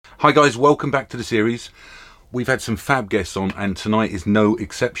Hi guys, welcome back to the series. We've had some fab guests on and tonight is no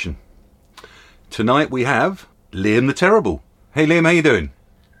exception. Tonight we have Liam the Terrible. Hey Liam, how you doing?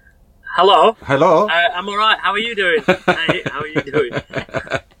 Hello. Hello. I'm alright, how are you doing? Hey, how are you doing?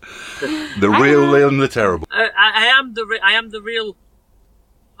 The real Liam the Terrible. I'm the real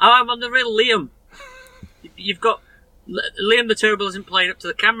Liam. You've got... Liam the Terrible isn't playing up to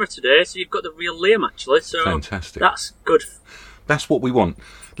the camera today, so you've got the real Liam actually, so... Fantastic. That's good. That's what we want.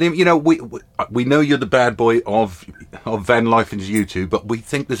 Liam, you know, we know you're the bad boy of van life and YouTube, but we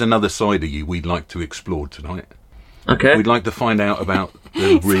think there's another side of you we'd like to explore tonight. Okay. We'd like to find out about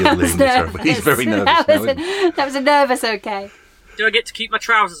the real Liam the Terrible. He's very nervous That was a nervous okay. Do I get to keep my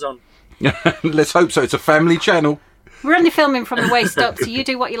trousers on? Let's hope so. It's a family channel. We're only filming from the waist up, so you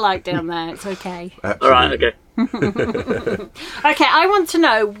do what you like down there. It's okay. Absolutely. Alright, okay. Okay, I want to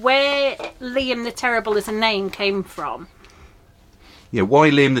know where Liam the Terrible as a name came from. Yeah, why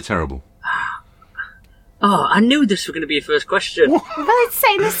Liam the Terrible? Oh, I knew this was going to be your first question. Well, it's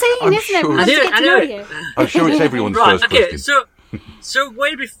setting the scene, I'm isn't sure. it? We want to get to know you. I'm sure it's everyone's Right, first okay, question. so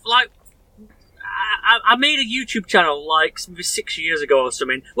way before, like, I made a YouTube channel like maybe 6 years ago or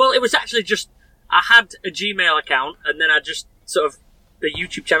something. Well, it was actually just, I had a Gmail account and then I just sort of, the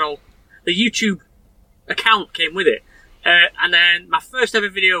YouTube account came with it. And then my first ever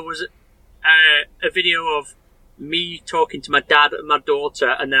video was a video of me talking to my dad and my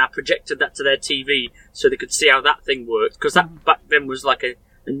daughter, and then I projected that to their TV so they could see how that thing worked, because that back then was like a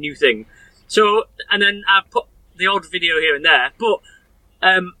new thing. So, and then I put the odd video here and there, but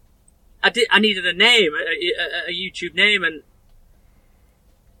I needed a name, a YouTube name, and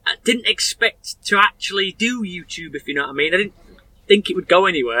I didn't expect to actually do YouTube, if you know what I mean. I didn't think it would go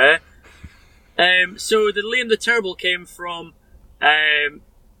anywhere. So the Liam the Terrible came from,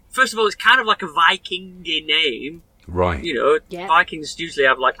 first of all, it's kind of like a Viking-y name. Right. You know, Yeah. Vikings usually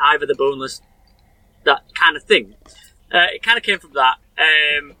have like Ivor the Boneless, that kind of thing. It kind of came from that.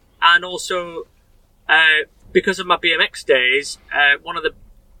 And also, because of my BMX days, one of the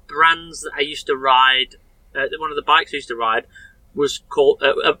brands that I used to ride, one of the bikes I used to ride, was called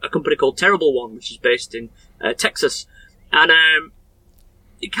a company called Terrible One, which is based in Texas. And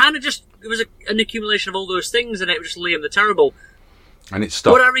it kind of just, it was an accumulation of all those things, and it was just Liam the Terrible. And it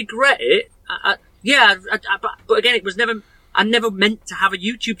stopped. Would I regret it? Yeah, but again, it was never. I never meant to have a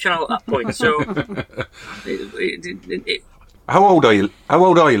YouTube channel at that point. So, How old are you? How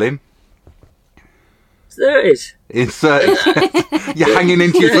old are you, Liam? 30s. It's you're hanging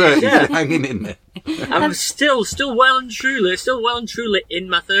into your 30s. Yeah. You're hanging in there. I'm still well and truly in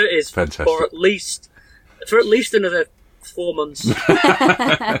my 30s. Fantastic. For at least another 4 months.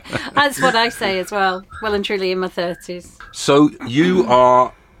 That's what I say as well. Well and truly in my 30s. So you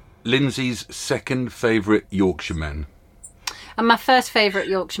are Lindsay's second favourite Yorkshireman. And my first favourite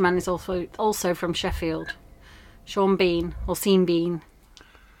Yorkshireman is also from Sheffield. Sean Bean, or Sean Bean.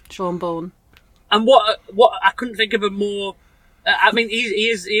 Sean Bourne. And what I couldn't think of a more. I mean, he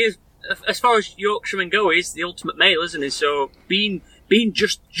is as far as Yorkshiremen go, he's the ultimate male, isn't he? So being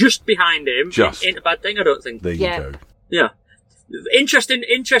just behind him ain't a bad thing, I don't think. There you go. Yeah. Interesting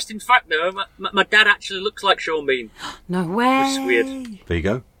fact though. My dad actually looks like Sean Bean. No way. Which is weird. There you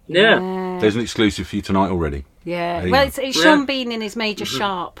go. Yeah. There's an exclusive for you tonight already. Yeah. There you Well, go. it's Sean Bean in his Major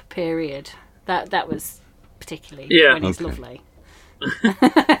Sharp period. That was particularly when he's lovely.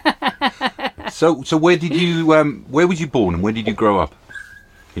 So where did you where was you born and where did you grow up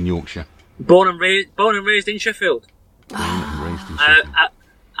in Yorkshire? Born and raised in Sheffield. Born and raised in Sheffield.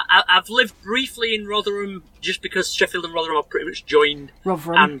 I've lived briefly in Rotherham just because Sheffield and Rotherham are pretty much joined,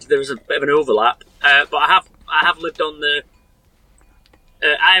 Rotherham. and there was a bit of an overlap. But I have lived on the.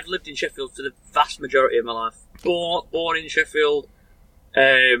 I have lived in Sheffield for the vast majority of my life. Born in Sheffield.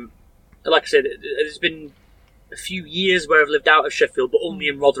 Like I said, there's been a few years where I've lived out of Sheffield, but only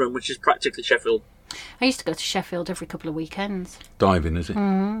in Rotherham, which is practically Sheffield. I used to go to Sheffield every couple of weekends. Diving, is it?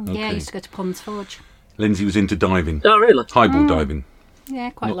 Yeah, I used to go to Ponds Forge. Lindsay was into diving. Oh, really? Highball diving.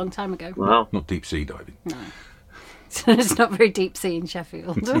 Yeah, quite a long time ago. Wow. Not deep sea diving. No. It's not very deep sea in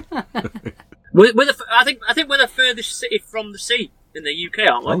Sheffield. I think we're the furthest city from the sea in the UK,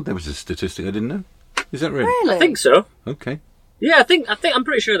 aren't we? Oh, there was a statistic I didn't know. Is that really? Really? I think so. Okay. Yeah, I think I'm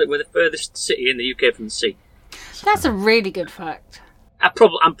pretty sure that we're the furthest city in the UK from the sea. That's a really good fact.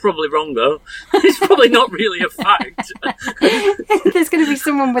 I'm probably wrong though. It's probably not really a fact. There's going to be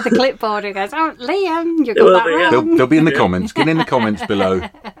someone with a clipboard who goes, "Oh, Liam, you got will that be, yeah. wrong." They'll be in the comments. Get in the comments below.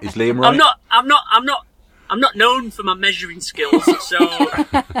 Is Liam right? I'm not known for my measuring skills, so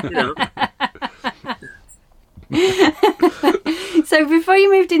you know. So before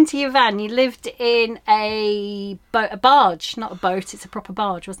you moved into your van, you lived in a barge, not a boat. It's a proper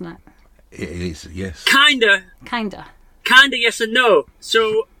barge, wasn't it? It is, yes. Kinda, yes and no.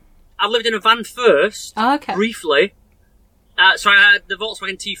 So I lived in a van first, Oh, okay. briefly. So I had the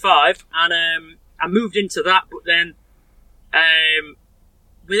Volkswagen T5, and I moved into that. But then,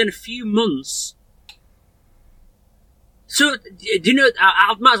 within a few months. So do you know?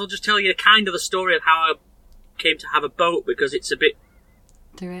 I might as well just tell you kind of the story of how I came to have a boat, because it's a bit.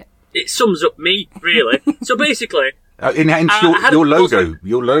 Do it. It sums up me, really. So basically. Your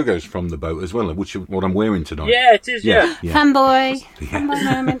logo's from the boat as well, which is what I'm wearing tonight. Yeah, it is. Yeah. Fanboy. Fanboy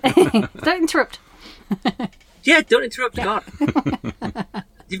moment. Don't interrupt. Yeah, don't interrupt. God.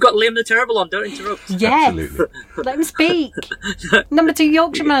 You've got Liam the Terrible on. Don't interrupt. Yes. Absolutely. Let him speak. Number 2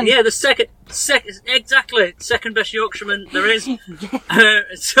 Yorkshireman. Yeah, the second best Yorkshireman there is.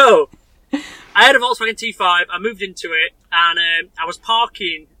 So, I had a Volkswagen T5. I moved into it, and I was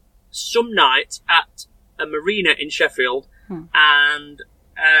parking some night at a marina in Sheffield, and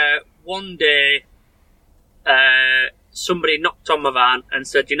one day somebody knocked on my van and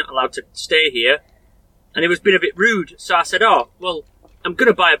said, "You're not allowed to stay here," and it was being a bit rude. So I said, "Oh, well, I'm going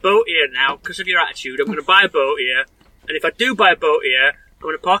to buy a boat here now because of your attitude. I'm going to buy a boat here, and if I do buy a boat here, I'm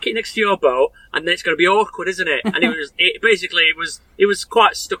going to park it next to your boat, and then it's going to be awkward, isn't it?" And it was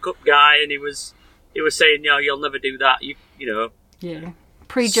quite a stuck-up guy, and he was saying, "No, you'll never do that. You know." Yeah.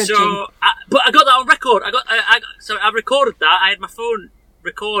 Prejudging. So, but I got that on record. So I recorded that. I had my phone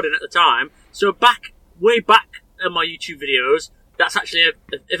recording at the time. So way back in my YouTube videos, that's actually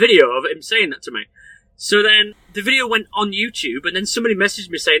a video of him saying that to me. So then the video went on YouTube, and then somebody messaged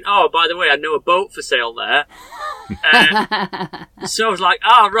me saying, "Oh, by the way, I know a boat for sale there." So I was like,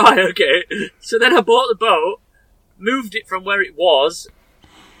 "Oh, right, okay." So then I bought the boat, moved it from where it was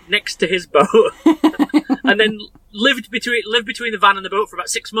next to his boat, and then lived between the van and the boat for about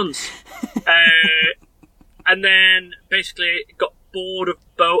 6 months, and then basically got bored of the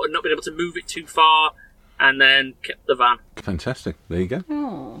boat and not being able to move it too far, and then kept the van. Fantastic. There you go.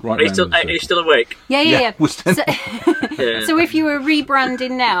 Oh. Right. Are you still awake? Yeah. We're still- So if you were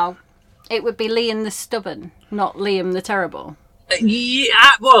rebranding now, it would be Liam the Stubborn, not Liam the Terrible.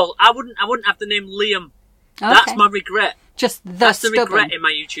 Well, I wouldn't have the name Liam. Okay. That's my regret. Just the That's the Stubborn. regret in my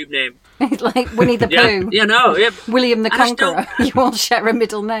YouTube name. Like Winnie the Pooh. Yeah. William the I just Conqueror. You all share a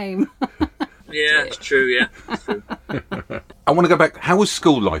middle name. Yeah, it's true. Yeah, it's true. I want to go back. How was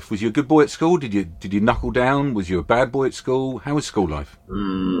school life? Was you a good boy at school? Did you knuckle down? Was you a bad boy at school? How was school life?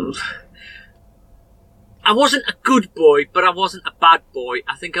 I wasn't a good boy, but I wasn't a bad boy.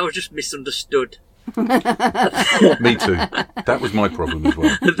 I think I was just misunderstood. Me too. That was my problem as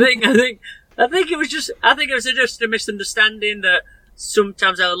well. I think it was just a misunderstanding that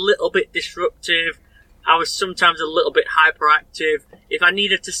sometimes I was a little bit disruptive. I was sometimes a little bit hyperactive. If I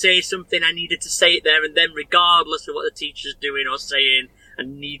needed to say something, I needed to say it there and then, regardless of what the teacher's doing or saying. I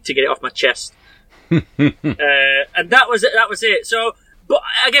need to get it off my chest. And that was it. So, but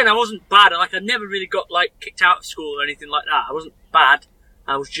again, I wasn't bad. I never really got kicked out of school or anything like that. I wasn't bad.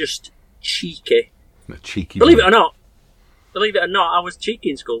 I was just cheeky. A cheeky. Believe it or not, I was cheeky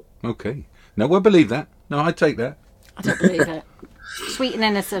in school. Okay. No, I believe that. No, I take that. I don't believe it. Sweet and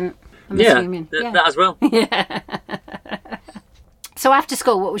innocent, I'm assuming. That as well. So after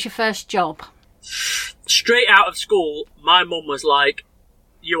school, what was your first job? Straight out of school, my mum was like,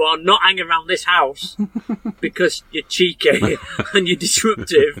 "You are not hanging around this house because you're cheeky and you're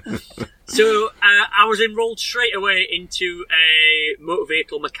disruptive." So I was enrolled straight away into a motor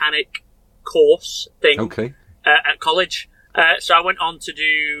vehicle mechanic course thing. Okay. At college. So I went on to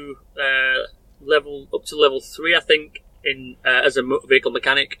do up to level 3, I think, in as a motor vehicle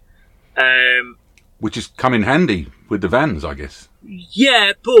mechanic. Which has come in handy with the vans, I guess.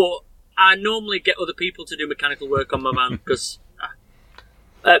 Yeah, but I normally get other people to do mechanical work on my van because,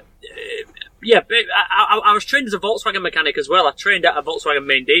 I was trained as a Volkswagen mechanic as well. I trained at a Volkswagen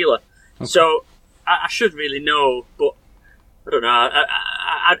main dealer, so I should really know. But I don't know.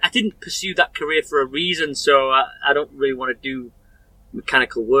 I didn't pursue that career for a reason, so I don't really want to do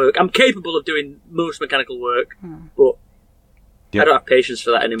mechanical work. I'm capable of doing most mechanical work, but I don't have patience for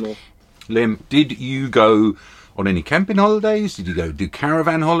that anymore. Liam, did you go on any camping holidays? Did you go do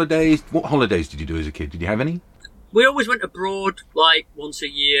caravan holidays? What holidays did you do as a kid? Did you have any? We always went abroad, once a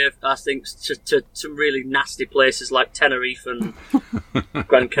year, I think, to some really nasty places like Tenerife and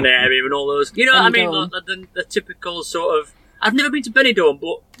Gran Canaria and all those. You know what I mean? The typical sort of... I've never been to Benidorm,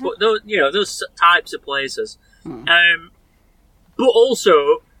 but those, those types of places. But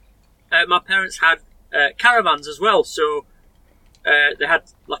also, my parents had caravans as well, so They had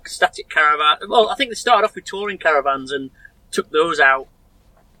like a static caravan. Well, I think they started off with touring caravans and took those out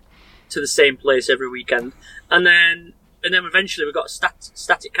to the same place every weekend, and then eventually we got a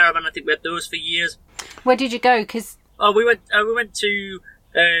static caravan. I think we had those for years. Where did you go? Because we went to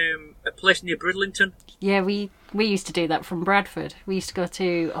a place near Bridlington. yeah, we used to do that from Bradford. We used to go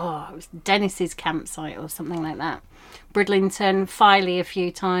to it was Dennis's campsite or something like that. Bridlington, Filey a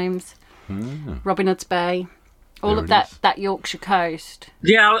few times, Robin Hood's Bay, all There of it is. that Yorkshire coast.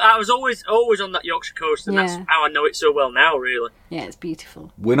 Yeah, I was always on that Yorkshire coast, and that's Yeah. how I know it so well now. Really. Yeah, it's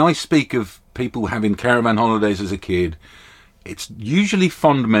beautiful. When I speak of people having caravan holidays as a kid, it's usually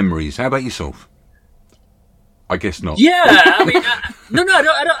fond memories. How about yourself? I guess not. Yeah, I mean, no,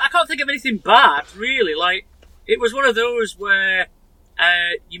 I can't think of anything bad, really. Like, it was one of those where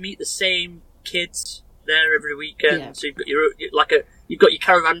you meet the same kids there every weekend, Yeah. so you've got your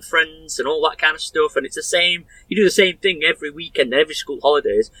caravan friends and all that kind of stuff, and it's the same. You do the same thing every weekend, every school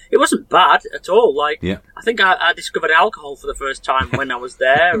holidays. It wasn't bad at all. Like, Yeah. I think I discovered alcohol for the first time when I was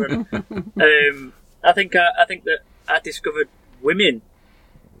there, and I think that I discovered women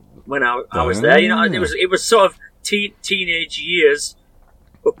when I was there. You know, it was sort of teenage years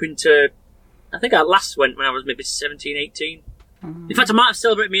up into, I think I last went when I was maybe 17, 18. In fact, I might have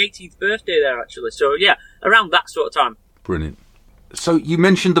celebrated my 18th birthday there, actually. So, yeah, around that sort of time. Brilliant. So you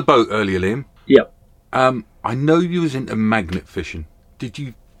mentioned the boat earlier, Liam. Yeah. I know you was into magnet fishing. Did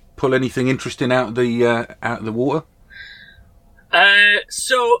you pull anything interesting out of the water?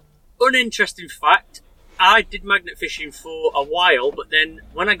 So, uninteresting fact, I did magnet fishing for a while, but then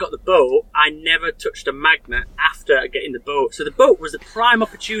when I got the boat, I never touched a magnet after getting the boat. So the boat was the prime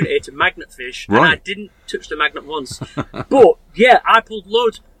opportunity to magnet fish, and I Right. didn't touch the magnet once. But, yeah, I pulled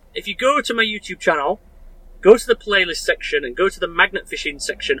loads. If you go to my YouTube channel, go to the playlist section and go to the magnet fishing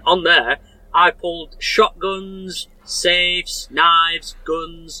section on there, I pulled shotguns, safes, knives,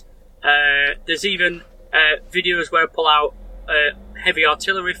 guns. There's even videos where I pull out heavy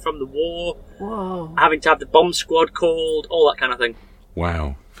artillery from the war, Whoa. having to have the bomb squad called, all that kind of thing.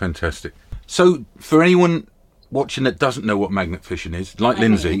 Wow, fantastic. So for anyone watching that doesn't know what magnet fishing is, like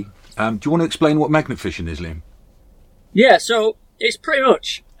Lindsay, do you want to explain what magnet fishing is, Liam? Yeah, so it's pretty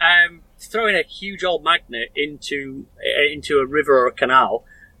much throwing a huge old magnet into a river or a canal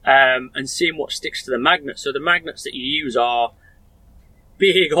and seeing what sticks to the magnet. So the magnets that you use are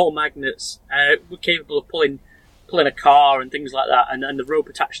big old magnets. We're capable of pulling a car and things like that, and the rope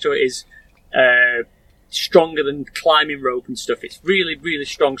attached to it is stronger than climbing rope and stuff. It's really, really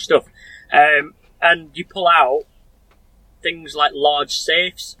strong stuff. And you pull out things like large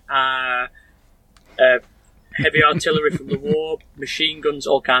safes, heavy artillery from the war, machine guns,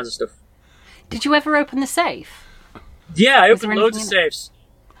 all kinds of stuff. Did you ever open the safe? Yeah, I Was there opened loads of anything in safes.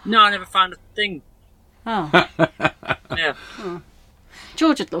 No, I never found a thing. Oh, Yeah.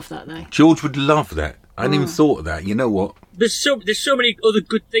 George would love that though. George would love that. I hadn't even thought of that. You know what? There's so many other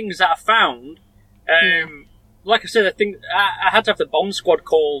good things that I found. Like I said, I think I had to have the bomb squad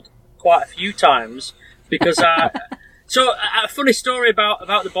called quite a few times because so a funny story about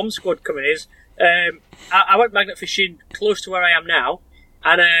the bomb squad coming is I went magnet fishing close to where I am now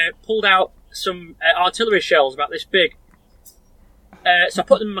and pulled out some artillery shells about this big. So I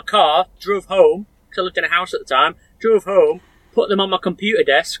put them in my car, drove home because I lived in a house at the time. Drove home, put them on my computer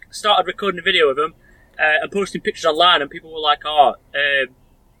desk, started recording a video of them. And posting pictures online, and people were like, "Oh,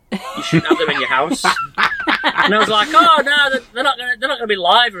 you shouldn't have them in your house." And I was like, "Oh no, they're not gonna be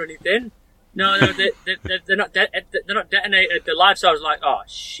live or anything. No, they're not detonated. They're live." So I was like, "Oh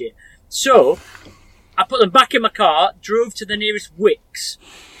shit!" So I put them back in my car, drove to the nearest Wickes,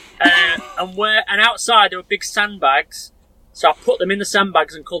 and outside there were big sandbags. So I put them in the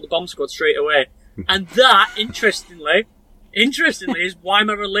sandbags and called the bomb squad straight away. And that, interestingly, is why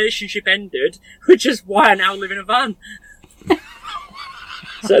my relationship ended, which is why I now live in a van.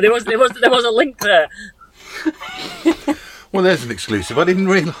 So there was a link there. Well, there's an exclusive. I didn't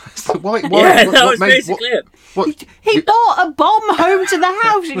realise. Why? Yeah, that was basically it. What? He brought a bomb home to the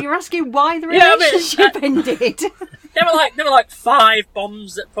house, and you're asking why the Yeah, I mean, relationship ended. There were like 5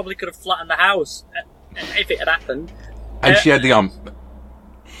 bombs that probably could have flattened the house if it had happened. And she had the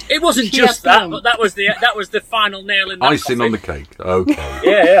It wasn't She just had that, them. but that was the final nail in that icing coffin. on the cake. Okay,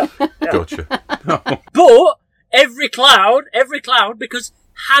 Yeah. gotcha. But every cloud, because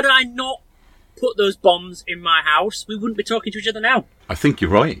had I not put those bombs in my house, we wouldn't be talking to each other now. I think you're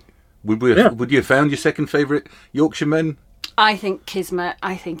right. Would you have found your second favourite Yorkshiremen? I think Kismet.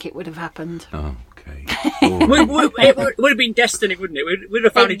 I think it would have happened. Oh, okay. It would have been destiny, wouldn't it? We'd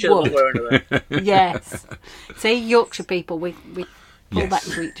have found It each other would. one way or another. Yes. See, Yorkshire people, we pull back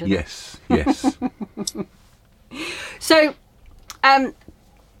to each other. Yes. So,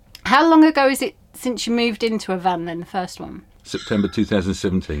 How long ago is it since you moved into a van then, the first one? September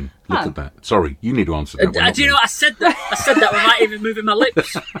 2017. Look Oh. at that. Sorry, you need to answer that one. not Do you me. know what? I said that without even moving my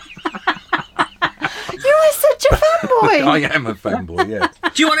lips. You are such a fanboy! I am a fanboy, yeah.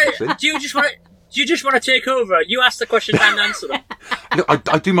 Do you just want to take over? You ask the question and answer them. Look,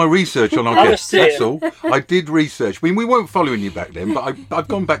 I do my research on our I was guests, that's all. I did research. I mean, we weren't following you back then, but I've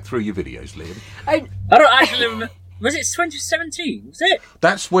gone back through your videos, Liam. I don't actually remember. Was it 2017? Was it?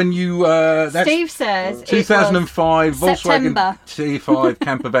 That's when you... that's Steve says 2005 Volkswagen September. T5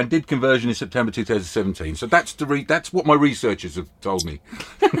 camper van did conversion in September 2017. So that's that's what my researchers have told me.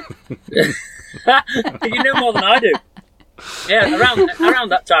 You know more than I do. Yeah, around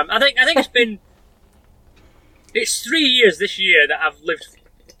that time. I think it's 3 years this year that I've lived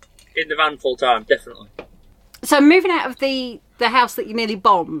in the van full time, definitely. So moving out of the house that you nearly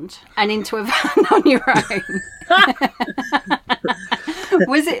bombed and into a van on your own,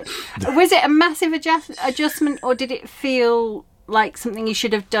 was it a massive adjustment, or did it feel like something you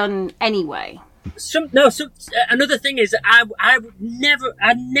should have done anyway? Another thing is that I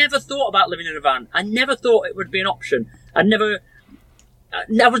never thought about living in a van. I never thought it would be an option. I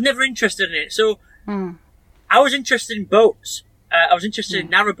was never interested in it. So I was interested in boats. I was interested in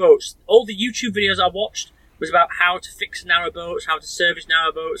narrow boats. All the YouTube videos I watched was about how to fix narrow boats, how to service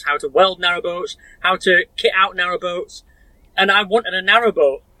narrow boats, how to weld narrow boats, how to kit out narrow boats. And I wanted a narrow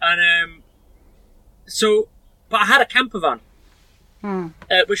boat. And but I had a camper van,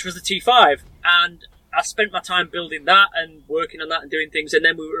 which was the T5. And I spent my time building that and working on that and doing things. And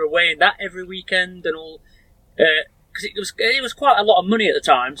then we were away in that every weekend and all. Because it was quite a lot of money at the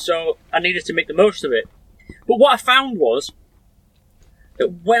time, so I needed to make the most of it. But what I found was that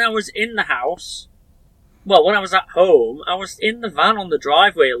when I was in the house, when I was at home, I was in the van on the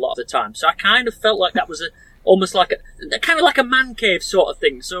driveway a lot of the time. So I kind of felt like that was almost like a man cave sort of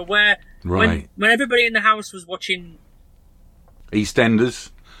thing. So when everybody in the house was watching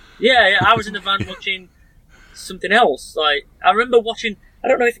EastEnders. Yeah, I was in the van watching something else. Like I remember watching. I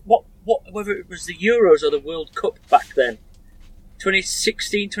don't know whether it was the Euros or the World Cup back then.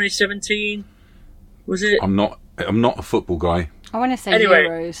 2016, 2017, was it? I'm not a football guy. I want to say anyway,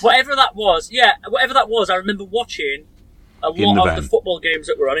 Euros. whatever that was, I remember watching a lot of the football games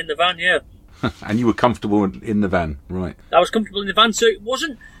that were on in the van. Yeah, and you were comfortable in the van, right? I was comfortable in the van, so it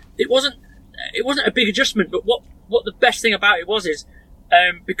wasn't a big adjustment. But what the best thing about it is,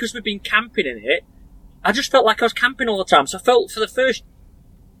 because we've been camping in it, I just felt like I was camping all the time. So I felt for the first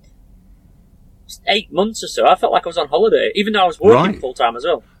 8 months or so, I felt like I was on holiday, even though I was working full time as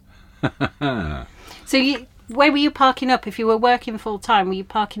well. So where were you parking up? If you were working full time, were you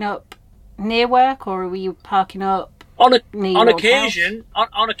parking up near work, or were you parking up on occasion?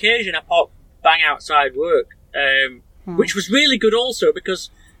 On occasion, I parked bang outside work, which was really good also, because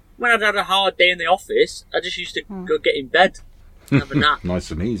when I'd had a hard day in the office, I just used to go get in bed and have a nap. Nice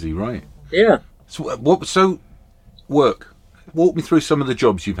and easy, right? Yeah. So work. Walk me through some of the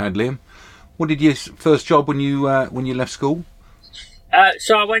jobs you've had, Liam. What did your first job when you left school?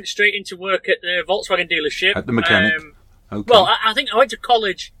 So I went straight into work at the Volkswagen dealership. At the mechanic? Okay. Well, I think I went to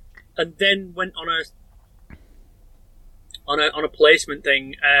college and then went on a placement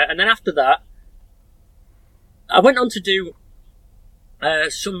thing. And then after that, I went on to do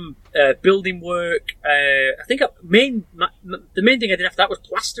some building work. I think the main thing I did after that was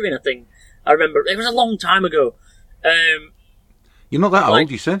plastering, I think. I remember. It was a long time ago. You're not that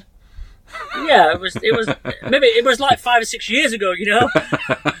old, you said? Yeah, it was maybe it was like 5 or 6 years ago, you know.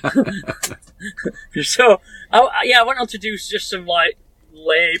 So I went on to do just some like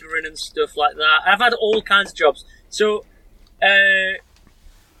labouring and stuff like that. I've had all kinds of jobs. So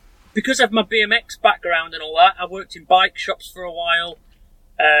because of my BMX background and all that, I worked in bike shops for a while.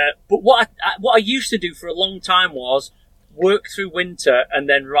 But what I used to do for a long time was work through winter and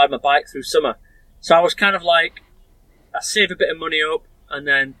then ride my bike through summer. So I was kind of like, I save a bit of money up and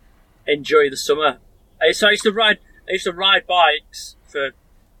then enjoy the summer. So I used to ride bikes for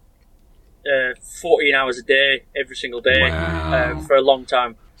 14 hours a day, every single day. Wow. For a long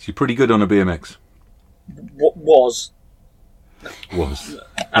time. So you're pretty good on a BMX. Was.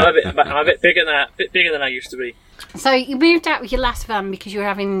 I'm a bit bigger than I used to be. So you moved out with your last van because you were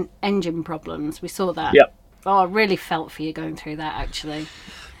having engine problems. We saw that. Yep. Oh, I really felt for you going through that, actually.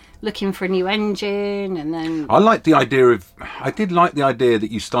 Looking for a new engine, and then I did like the idea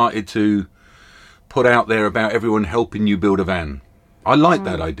that you started to put out there about everyone helping you build a van. I like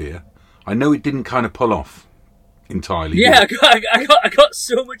that idea. I know it didn't kind of pull off entirely. Yeah, I got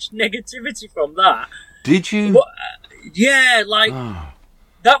so much negativity from that. Did you? But, yeah, like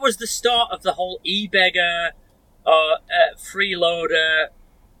that was the start of the whole e-beggar freeloader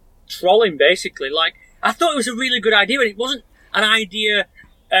trolling, basically. Like, I thought it was a really good idea, and it wasn't an idea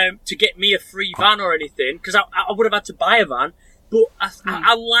to get me a free van or anything, because I would have had to buy a van. But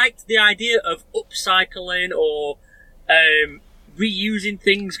I liked the idea of upcycling or reusing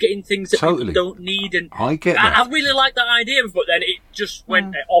things, getting things that people don't need, and I get that. I really liked that idea. But then it just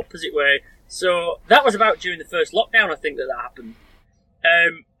went the opposite way. So that was about during the first lockdown, I think, that happened.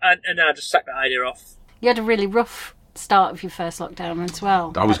 And then I just sacked that idea off. You had a really rough start of your first lockdown as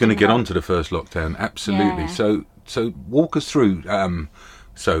well. I was going to get on to the first lockdown, absolutely. Yeah. So walk us through.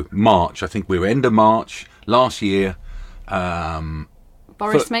 So March, I think we were end of March last year.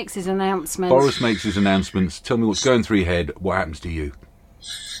 Boris makes his announcements. Boris makes his announcements. Tell me what's going through your head. What happens to you?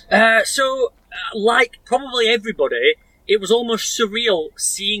 Like probably everybody, it was almost surreal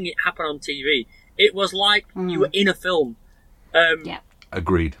seeing it happen on TV. It was like you were in a film.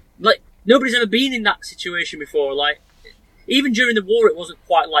 Agreed. Like, nobody's ever been in that situation before. Like, even during the war, it wasn't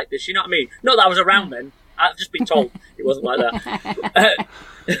quite like this. You know what I mean? Not that I was around then. I've just been told it wasn't like that.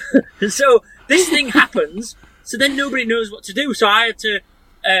 So this thing happens. So then nobody knows what to do. So I had to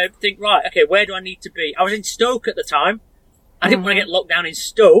think, right, okay, where do I need to be? I was in Stoke at the time. I didn't want to get locked down in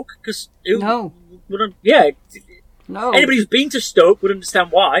Stoke because No. anybody who's been to Stoke would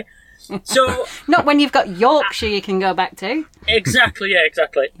understand why. So not when you've got Yorkshire you can go back to. Exactly.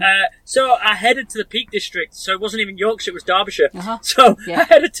 So I headed to the Peak District. So it wasn't even Yorkshire; it was Derbyshire. Uh-huh. So I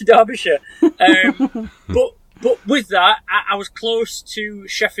headed to Derbyshire. But with that, I was close to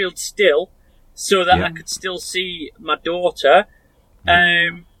Sheffield still, so that I could still see my daughter.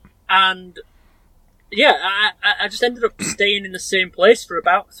 I just ended up staying in the same place for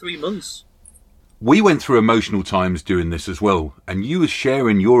about 3 months. We went through emotional times doing this as well, and you were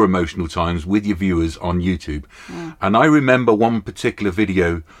sharing your emotional times with your viewers on YouTube. And I remember one particular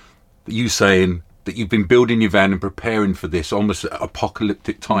video that you saying that you've been building your van and preparing for this almost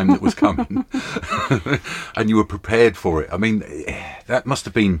apocalyptic time that was coming, and you were prepared for it. I mean, that must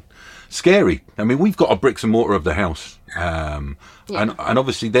have been scary. I mean, we've got a bricks and mortar of the house, and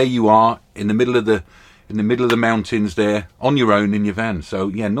obviously there you are in the middle of the mountains there on your own in your van. So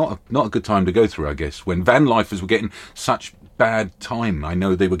yeah, not a good time to go through, I guess, when van lifers were getting such bad time. I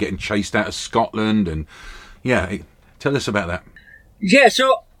know they were getting chased out of Scotland, and tell us about that. Yeah,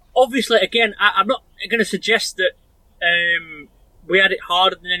 so obviously, again, I'm not going to suggest that we had it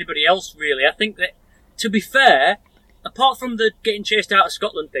harder than anybody else, really. I think that, to be fair, apart from the getting chased out of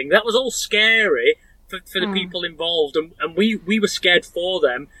Scotland thing, that was all scary for the people involved, and we were scared for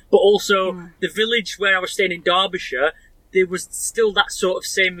them, but also the village where I was staying in Derbyshire, there was still that sort of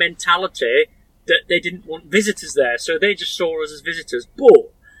same mentality that they didn't want visitors there, so they just saw us as visitors.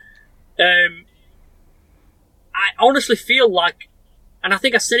 But I honestly feel like, and I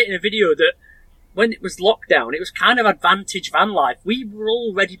think I said it in a video, that when it was lockdown, it was kind of advantage van life. We were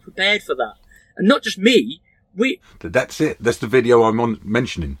already prepared for that, and not just me. That's it. That's the video I'm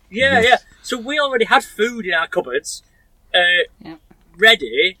mentioning. Yeah. So we already had food in our cupboards,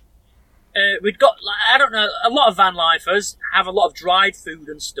 ready. We'd got, I don't know, a lot of van lifers have a lot of dried food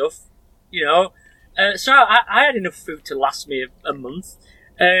and stuff, you know. So I had enough food to last me a month,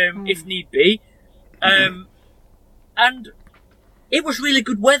 if need be. And it was really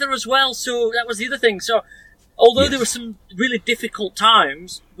good weather as well, so that was the other thing. So although there were some really difficult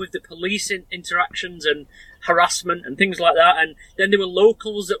times with the police interactions and harassment and things like that, and then there were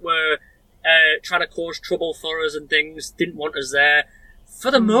locals that were trying to cause trouble for us and things, didn't want us there.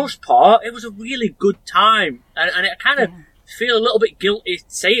 For the most part, it was a really good time, and I kind of feel a little bit guilty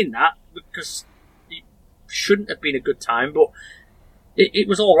saying that, because it shouldn't have been a good time, but it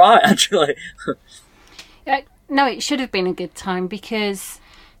was all right, actually. No, it should have been a good time, because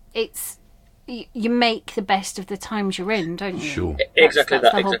you make the best of the times you're in, don't you? Sure. That's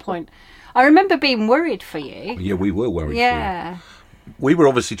the whole point. I remember being worried for you. Yeah, we were worried for you. Yeah. We were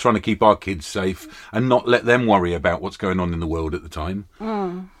obviously trying to keep our kids safe and not let them worry about what's going on in the world at the time.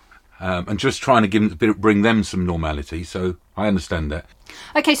 And just trying to bring them some normality, so I understand that.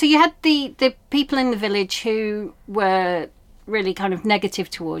 Okay, so you had the people in the village who were really kind of negative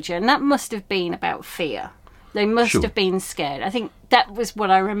towards you, and that must have been about fear. They must have been scared. I think that was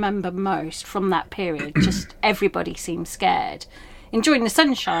what I remember most from that period. Just everybody seemed scared. Enjoying the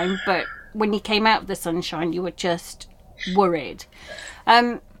sunshine, but when you came out of the sunshine, you were just worried.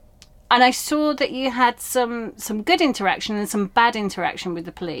 And I saw that you had some good interaction and some bad interaction with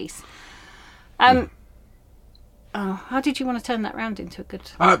the police. How did you want to turn that round into a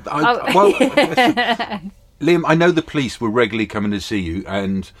good... Liam, I know the police were regularly coming to see you,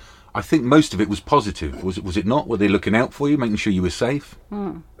 and I think most of it was positive. Was it not? Were they looking out for you, making sure you were safe?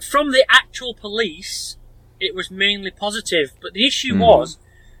 From the actual police, it was mainly positive. But the issue was,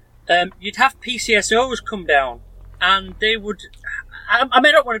 you'd have PCSOs come down, and they would. I mean,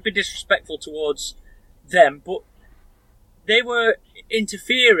 I don't want to be disrespectful towards them, but they were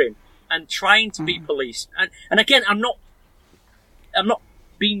interfering and trying to be police. And again, I'm not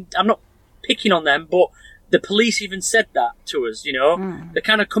picking on them, but the police even said that to us. You know, they're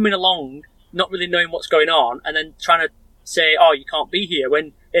kind of coming along, not really knowing what's going on, and then trying to say, "Oh, you can't be here,"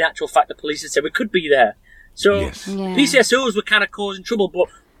 when in actual fact the police had said we could be there. So PCSOs were kind of causing trouble, but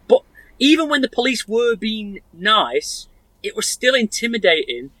even when the police were being nice, it was still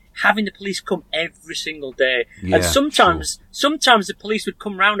intimidating having the police come every single day. Yeah, and sometimes the police would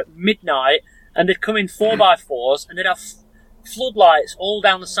come round at midnight and they'd come in 4x4s and they'd have floodlights all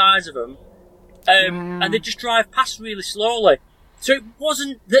down the sides of them, and they'd just drive past really slowly. So it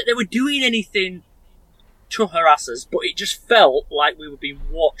wasn't that they were doing anything to harass us, but it just felt like we were being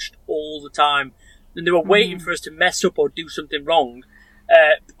watched all the time, and they were waiting for us to mess up or do something wrong.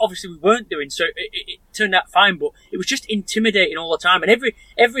 Obviously we weren't doing, so it turned out fine, but it was just intimidating all the time. And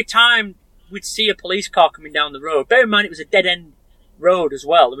every time we'd see a police car coming down the road, bear in mind it was a dead-end road as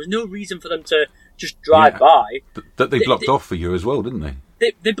well, there was no reason for them to just drive by. That they blocked off for you as well, didn't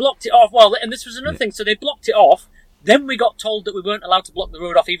they? They blocked it off, well, and this was another thing, so they blocked it off. Then we got told that we weren't allowed to block the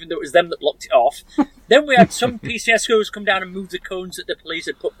road off, even though it was them that blocked it off. Then we had some PCSOs come down and move the cones that the police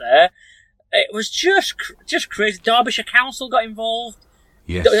had put there. It was just crazy. Derbyshire Council got involved.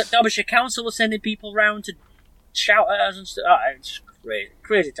 Yes. Derbyshire Council was sending people round to shout at us and stuff. It's just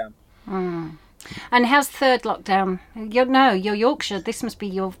crazy time. And how's third lockdown? You're Yorkshire. This must be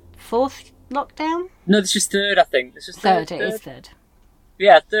your fourth lockdown? No, this is third, I think. This is third. It is third.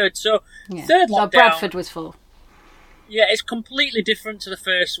 Yeah, third. So, third lockdown. So Bradford was full. Yeah, it's completely different to the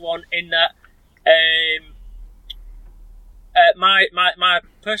first one in that my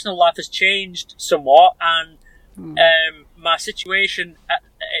personal life has changed somewhat, and my situation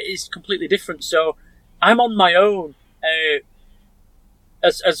is completely different. So I'm on my own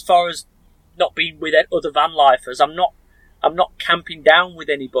as far as not being with other van lifers. I'm not camping down with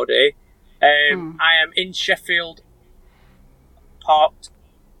anybody. I am in Sheffield, parked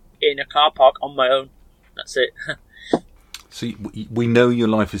in a car park on my own. That's it. So we know your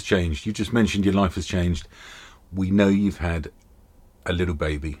life has changed. You just mentioned your life has changed. We know you've had a little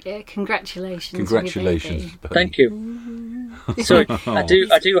baby. Yeah, congratulations. Congratulations. Baby. Thank you. So I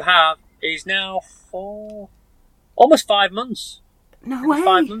do have. He's now almost 5 months. No way.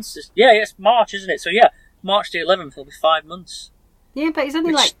 5 months. Yeah, it's March, isn't it? So yeah, March the 11th will be 5 months. Yeah, but he's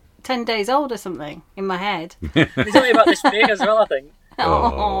only like 10 days old or something in my head. He's only about this big as well, I think.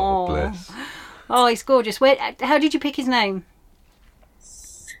 Oh, bless. Oh, he's gorgeous. How did you pick his name?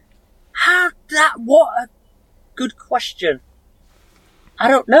 What a good question. I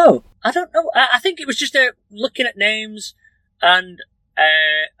don't know. I think it was just looking at names, and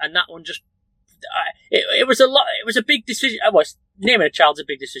that one just. It was a lot. It was a big decision. Well, naming a child's a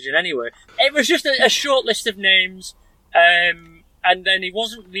big decision anyway. It was just a short list of names, and then he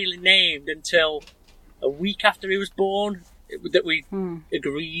wasn't really named until a week after he was born that we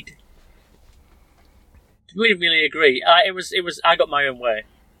agreed. We didn't really agree. It was. I got my own way.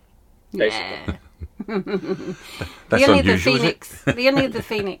 Basically. That's unusual, isn't it? The only other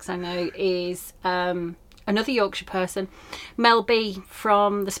Phoenix I know is another Yorkshire person, Mel B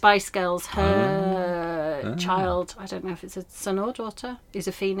from the Spice Girls. Her child, I don't know if it's a son or daughter, is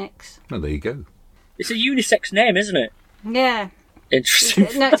a Phoenix. Oh, there you go. It's a unisex name, isn't it? Yeah. Interesting.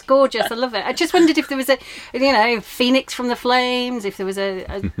 No, it's gorgeous. I love it. I just wondered if there was a Phoenix from the Flames, if there was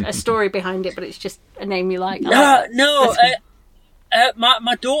a story behind it, but it's just a name you like. No.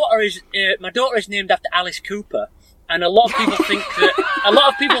 My daughter is named after Alice Cooper, and a lot of people think that a lot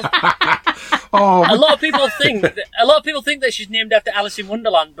of people think that she's named after Alice in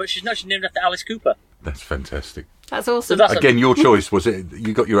Wonderland, but she's not. She's named after Alice Cooper. That's fantastic. That's awesome. So Again, your choice, was it?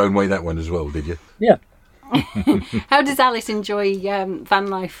 You got your own way that one as well, did you? Yeah. How does Alice enjoy van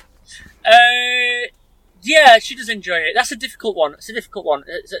life? Yeah, she does enjoy it. That's a difficult one. It's a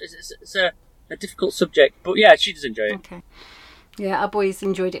difficult subject, but yeah, she does enjoy it. Okay. Yeah, our boys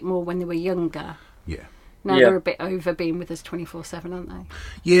enjoyed it more when they were younger. Yeah. Now they're a bit over being with us 24/7, aren't they?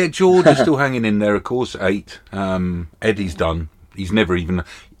 Yeah, George is still hanging in there, of course, 8. Eddie's done. He's never even...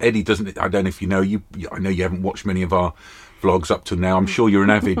 Eddie doesn't... I don't know if you know. I know you haven't watched many of our vlogs up till now. I'm sure you're an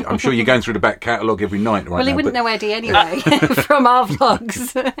avid... I'm sure you're going through the back catalogue every night right now. Well, he wouldn't know Eddie anyway from our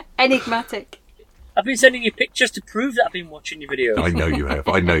vlogs. Enigmatic. I've been sending you pictures to prove that I've been watching your videos. I know you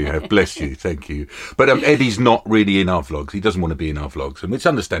have. Bless you. Thank you. But Eddie's not really in our vlogs. He doesn't want to be in our vlogs. And it's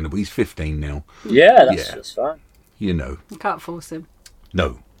understandable. He's 15 now. Yeah, that's fine. You know. You can't force him.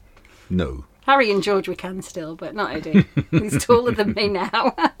 No. Harry and George we can still, but not Eddie. He's taller than me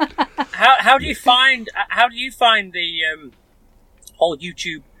now. How do you find the whole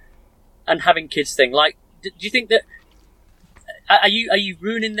YouTube and having kids thing? Like, do you think that are you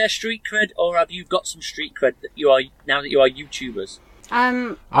ruining their street cred, or have you got some street cred that you are now that you are YouTubers?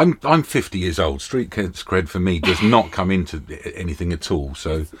 I'm 50 years old. Street cred for me does not come into anything at all.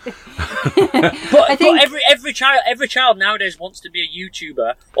 So, but every child nowadays wants to be a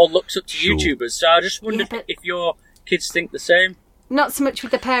YouTuber or looks up to Sure. YouTubers. So I just wondered if your kids think the same. not so much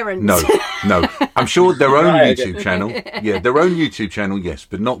with the parents. No. I'm sure their own Right, YouTube okay. channel. Yeah, their own YouTube channel, yes,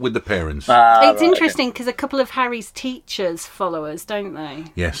 but not with the parents. It's interesting because a couple of Harry's teachers follow us, don't they?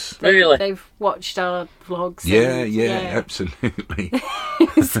 Yes. Really? They've watched our vlogs. Yeah, absolutely.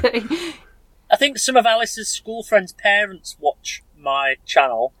 So, I think some of Alice's school friends' parents watch my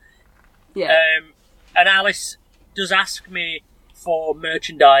channel. yeah. And Alice does ask me for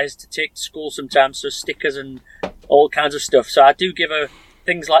merchandise to take to school sometimes, so stickers and all kinds of stuff. So I do give her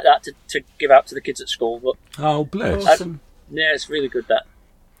things like that to give out to the kids at school. But Oh, bless. Awesome. yeah, it's really good that.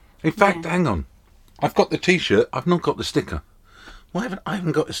 In fact, hang on. I've got the T-shirt. I've not got the sticker. Why haven't I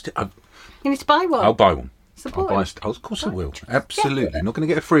haven't got a sticker? You need to buy one. I'll buy one. Support I'll buy him. of course I will. Absolutely. Not going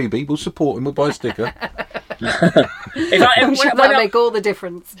to get a freebie. We'll support him. We'll buy a sticker. I'm sure that'll make all the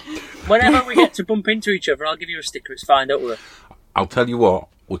difference. Whenever we get to bump into each other, I'll give you a sticker. It's fine, don't worry. I'll tell you what.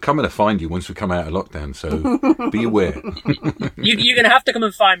 We're coming to find you once we come out of lockdown, so be aware. You're going to have to come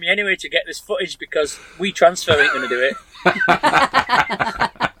and find me anyway to get this footage because we transfer ain't going to do it.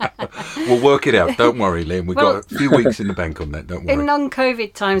 We'll work it out. Don't worry, Liam. We've got a few weeks in the bank on that. Don't worry. In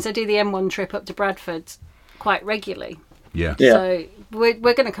non-COVID times, I do the M1 trip up to Bradford quite regularly. Yeah. Yeah. So we're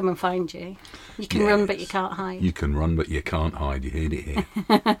going to come and find you. You can run, but you Yes. can't hide. You can run, but you can't hide. You heard it here.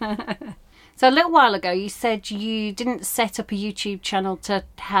 So a little while ago, you said you didn't set up a YouTube channel to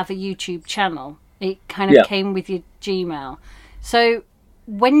have a YouTube channel. It kind of Yeah. came with your Gmail. So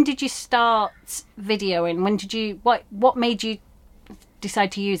when did you start videoing? When did you? What made you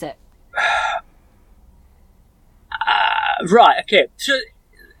decide to use it? Right, okay. So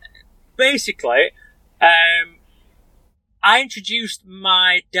basically, I introduced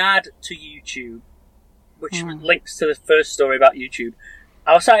my dad to YouTube, which links to the first story about YouTube.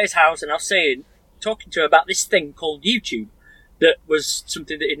 I was at his house and I was talking to him about this thing called YouTube that was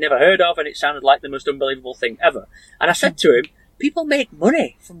something that he'd never heard of, and it sounded like the most unbelievable thing ever. And I said to him, people make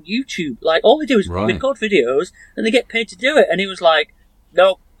money from YouTube. Like, all they do is Right. record videos and they get paid to do it. And he was like,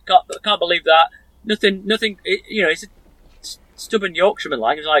 no, can't believe that. Nothing, he's a stubborn Yorkshireman,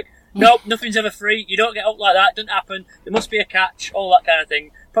 like. He was like, nope, nothing's ever free. You don't get up like that. It doesn't happen. There must be a catch, all that kind of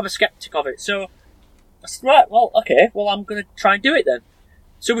thing. Proper skeptic of it. So I said, right, well, okay, well, I'm going to try and do it then.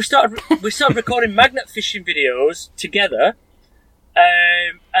 So we started recording magnet fishing videos together.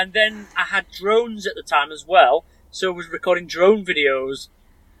 And then I had drones at the time as well. So I was recording drone videos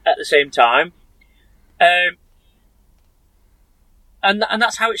at the same time. And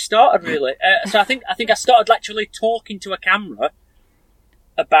that's how it started, really. So I think I started actually talking to a camera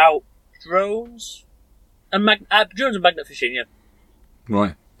about drones and magnet fishing. Yeah,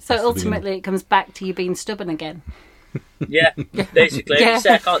 Right. So That's the ultimately, it comes back to you being stubborn again. yeah. Basically, Yeah. if you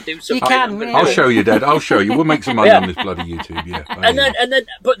say I can't do something, can, I'm gonna yeah. I'll do it. show you, Dad. I'll show you. We'll make some money Yeah. on this bloody YouTube. Yeah. And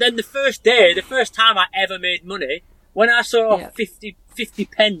then the first time I ever made money, when I saw Yeah. 50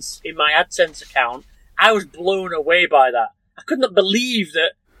 pence in my AdSense account, I was blown away by that. I could not believe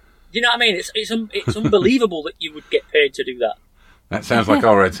that. Do you know what I mean? It's unbelievable that you would get paid to do that. That sounds like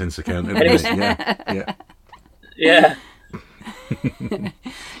our AdSense account. Doesn't Anyways. it? Yeah. Yeah.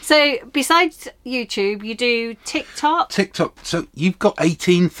 So besides YouTube, you do TikTok. TikTok. So you've got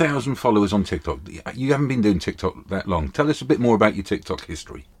 18,000 followers on TikTok. You haven't been doing TikTok that long. Tell us a bit more about your TikTok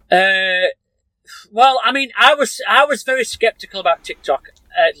history. Well, I mean, I was very skeptical about TikTok,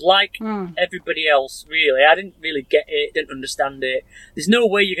 like everybody else. Really, I didn't really get it, didn't understand it. There's no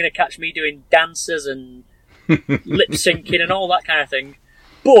way you're going to catch me doing dances and lip syncing and all that kind of thing.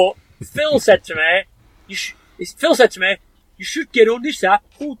 But Phil said to me, "You should get on this app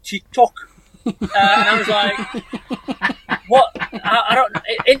called TikTok." And I was like, "What? I don't.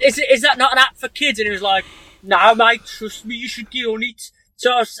 Is that not an app for kids?" And he was like, "No, mate, trust me, you should get on it."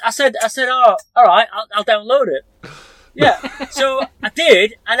 So I said, "Oh, all right, I'll download it." Yeah. So I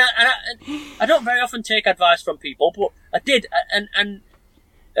did, and I don't very often take advice from people, but I did, and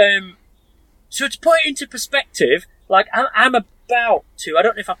so to put it into perspective, like I'm about to. I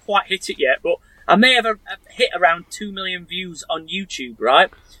don't know if I quite hit it yet, but I may have hit around 2 million views on YouTube, right?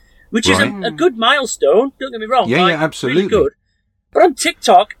 Which is Right. a good milestone. Don't get me wrong. Yeah, like, yeah, absolutely. Really good. But on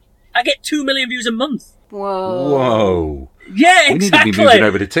TikTok, I get 2 million views a month. Whoa. Whoa. Yeah, We need to exactly. be moving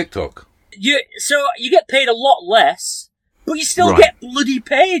over to TikTok. So you get paid a lot less, but you still Right. get bloody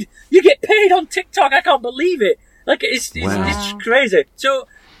paid. You get paid on TikTok. I can't believe it. Like it's Wow. crazy. So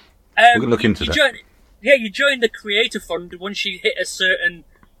We're gonna look into that. You join the Creator Fund once you hit a certain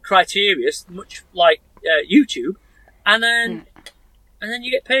criteria, much like YouTube, and then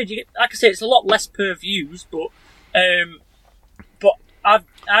you get paid. You get, like I say, it's a lot less per views, but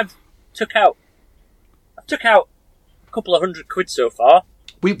I've took out a couple of £100 so far.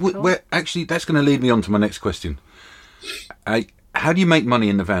 We're actually, that's going to lead me on to my next question. How do you make money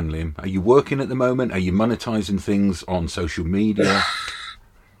in the van, Liam? Are you working at the moment? Are you monetizing things on social media?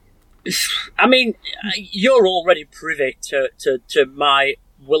 I mean, you're already privy to my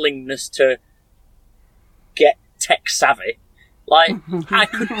willingness to get tech savvy. Like, I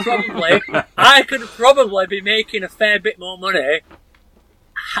could probably be making a fair bit more money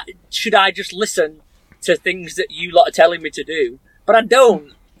should I just listen to things that you lot are telling me to do. But I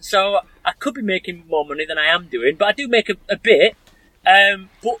don't. So I could be making more money than I am doing, but I do make a bit.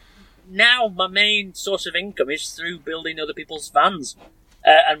 But now my main source of income is through building other people's vans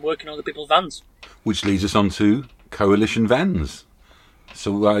and working on other people's vans. Which leads us on to Coalition Vans.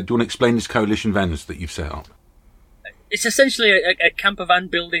 So do you want to explain this Coalition Vans that you've set up? It's essentially a camper van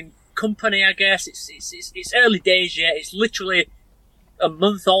building company, I guess. It's early days yet. It's literally a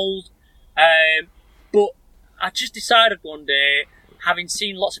month old. But I just decided one day, having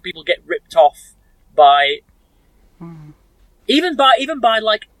seen lots of people get ripped off by even by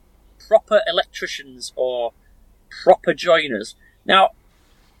like proper electricians or proper joiners. Now,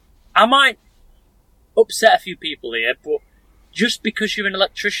 I might upset a few people here, but just because you're an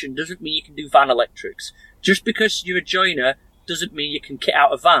electrician doesn't mean you can do van electrics. Just because you're a joiner doesn't mean you can kit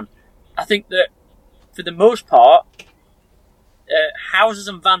out a van. I think that for the most part, houses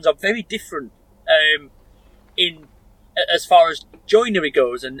and vans are very different in as far as joinery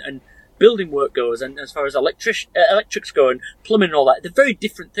goes and building work goes, and as far as electrics go and plumbing and all that. They're very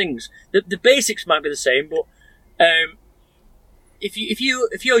different things. The basics might be the same, but if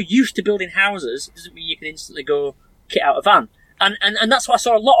you're used to building houses, it doesn't mean you can instantly go kit out a van. And that's what I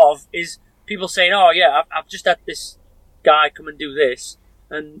saw a lot of, is people saying, "Oh yeah, I've just had this guy come and do this,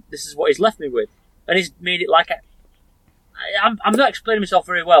 and this is what he's left me with," and he's made it like I'm not explaining myself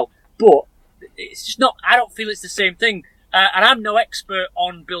very well, but it's just not. I don't feel it's the same thing, and I'm no expert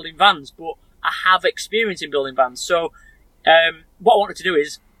on building vans, but I have experience in building vans. So what I wanted to do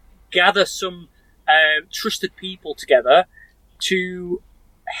is gather some trusted people together to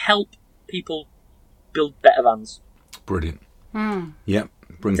help people build better vans. Brilliant. Yep,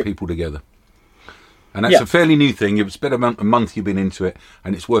 bring people together. And that's a fairly new thing. It's been a month you've been into it,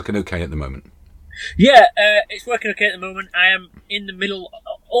 and it's working okay at the moment. Yeah, it's working okay at the moment. I am in the middle,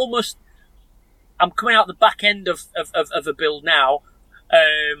 almost. I'm coming out the back end of a build now,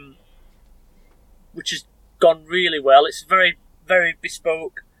 which has gone really well. It's a very, very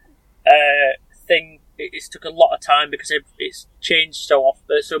bespoke thing. It's took a lot of time because it's changed so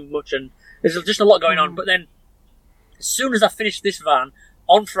much, and there's just a lot going on. But then, as soon as I finish this van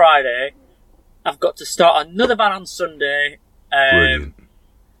on Friday, I've got to start another van on Sunday. Brilliant.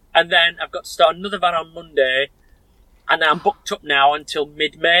 And then I've got to start another van on Monday, and I'm booked up now until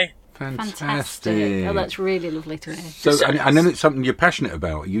mid-May. Fantastic. Oh, that's really lovely to hear. So, and then it's something you're passionate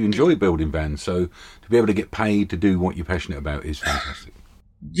about. You enjoy building vans, so to be able to get paid to do what you're passionate about is fantastic.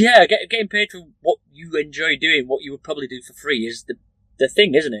 Yeah, getting paid for what you enjoy doing, what you would probably do for free, is the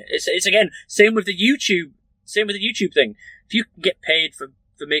thing, isn't it? It's again, same with the YouTube thing. If you can get paid for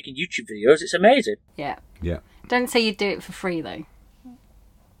making YouTube videos, it's amazing. Yeah. Yeah. Don't say you do it for free, though.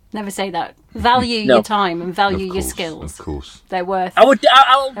 Never say that. Value your time and value your skills. Of course. They're worth. I would do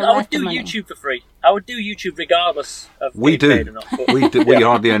the money. YouTube for free. I would do YouTube regardless of We being paid do. or not. But, We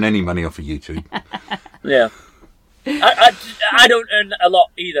hardly earn any money off of YouTube. yeah. I don't earn a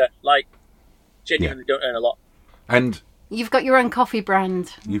lot either. Like, genuinely don't earn a lot. And You've got your own coffee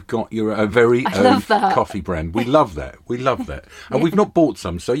brand. you've got your very I own love that. coffee brand. We love that. And we've not bought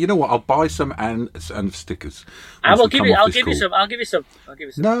some, so you know what? I'll buy some and stickers. I'll once we give come you. off I'll this give you call. some. I'll give you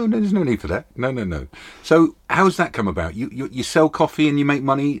some. No, there's no need for that. No. So how's that come about? You sell coffee and you make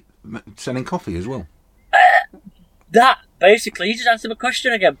money selling coffee as well. That basically, you just answered my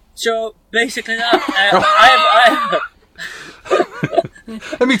question again. So basically, that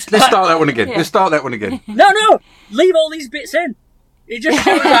Let's start that one again. Yeah. Let's start that one again. No, leave all these bits in. It just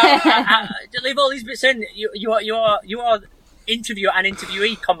shows leave all these bits in. You are interviewer and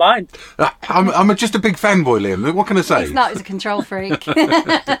interviewee combined. I'm just a big fanboy, Liam. What can I say? He's not. He's a control freak.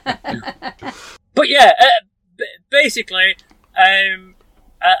 But yeah, basically,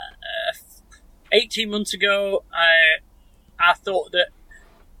 18 months ago, I thought that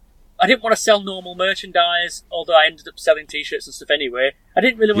I didn't want to sell normal merchandise, although I ended up selling T-shirts and stuff anyway. I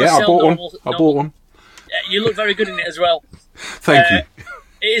didn't really want to Yeah, I sell bought normal. one. I bought one. You look very good in it as well. Thank you.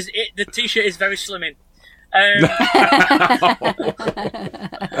 The T-shirt is very slimming.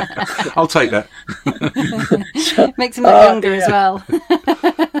 I'll take that. Makes him look younger as well.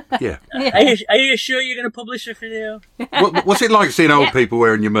 Yeah. Are you sure you're going to publish a video? What's it like seeing old people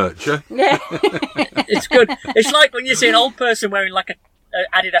wearing your merch? Yeah? Yeah. It's good. It's like when you see an old person wearing like a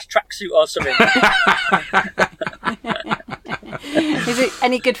Adidas tracksuit or something. Is it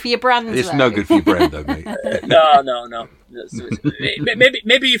any good for your brand? It's though? no good for your brand, though, mate. No.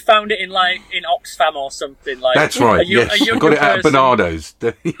 Maybe you found it in Oxfam or something like. That's right. Yes, I got it at Bernardo's.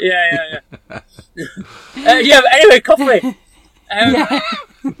 Yeah. Yeah. Anyway, coffee. I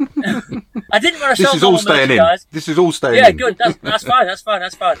didn't want to sell This is all normal staying in. merchandise. This is all staying Yeah, in. good. That's fine.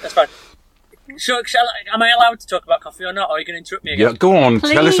 So, am I allowed to talk about coffee or not? Or are you going to interrupt me again? Yeah, go on.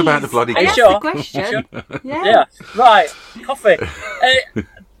 Tell us Please. about the bloody. Are you That's sure? the question. Yeah. Right. Coffee.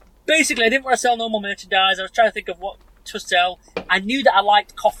 Basically, I didn't want to sell normal merchandise. I was trying to think of what to sell. I knew that I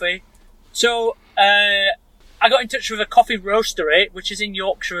liked coffee. So, I got in touch with a coffee roastery, which is in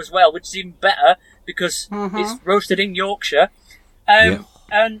Yorkshire as well, which is even better because it's roasted in Yorkshire.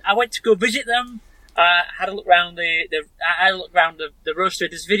 And I went to go visit them. Had a look around the roastery.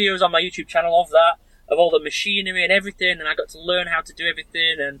 There's videos on my YouTube channel of all the machinery and everything, and I got to learn how to do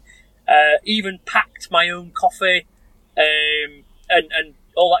everything, and even packed my own coffee, and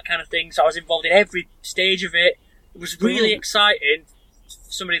all that kind of thing. So I was involved in every stage of it. It was really exciting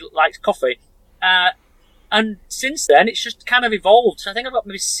for somebody that likes coffee. And since then, it's just kind of evolved. So I think I've got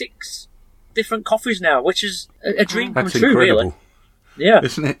maybe 6 different coffees now, which is a dream come That's true, incredible, really. Yeah.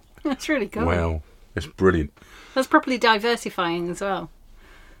 isn't it? That's really cool. Wow, it's brilliant, That's properly diversifying as well.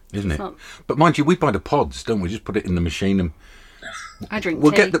 isn't it? not- But mind you, we buy the pods, don't we? Just put it in the machine and I drink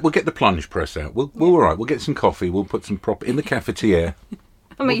we'll tea. get the plunge press out. We'll all right. We'll get some coffee. We'll put some proper in the cafetiere.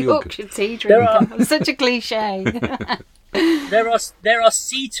 I'm a We'll be Yorkshire tea There drinker. I'm such a cliche. There are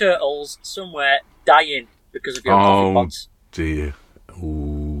sea turtles somewhere dying because of your coffee Oh pods. dear.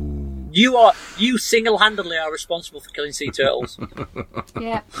 Ooh. You single-handedly are responsible for killing sea turtles.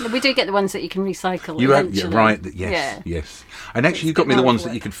 Yeah, we do get the ones that you can recycle. You have, eventually. yeah, right? Yes, yes. And actually, you got me the ones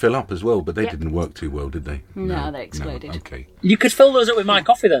that you could fill up as well, but they Yep. didn't work too well, did they? No, they exploded. Okay. You could fill those up with my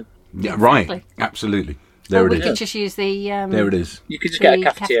coffee then. Yeah, right. exactly. Absolutely. There Or it we is. could just use the. There it is. You could just get a the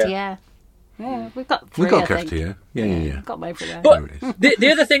cafetiere. Yeah, we've got 3, We got I a think. cafetiere. Yeah. Got them everywhere. But There it is.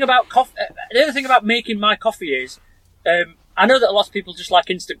 the other thing about the other thing about making my coffee is, I know that a lot of people just like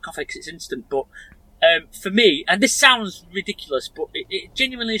instant coffee because it's instant, but for me, and this sounds ridiculous, but it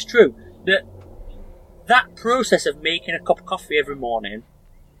genuinely is true, that process of making a cup of coffee every morning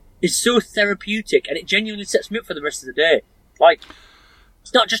is so therapeutic, and it genuinely sets me up for the rest of the day. Like,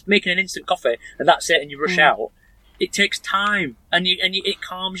 it's not just making an instant coffee and that's it, and you rush out. It takes time, and it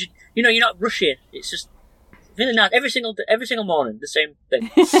calms you. You know, you're not rushing. It's just really nice. Every single morning, the same thing.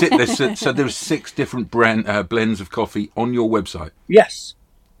 So there's 6 different blends of coffee on your website. Yes,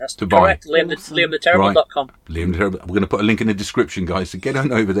 that's To buy. correct. LiamTheTerrible.com. Liam, we're going to put a link in the description, guys. So get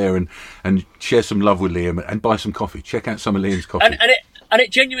on over there and share some love with Liam and buy some coffee. Check out some of Liam's coffee. And it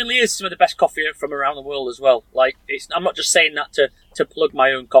genuinely is some of the best coffee from around the world as well. Like, I'm not just saying that to plug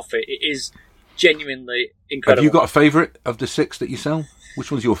my own coffee. It is genuinely incredible. Have you got a favourite of the 6 that you sell? Which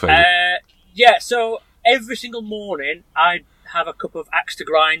one's your favourite? Yeah, so every single morning I have a cup of Axe to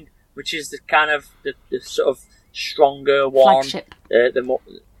Grind, which is the kind of the sort of stronger one. Flagship. The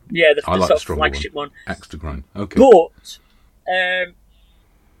I like sort the of stronger flagship one. Axe to grind. Okay. But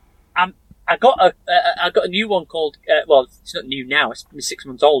I got a new one called well, it's not new now. It's 6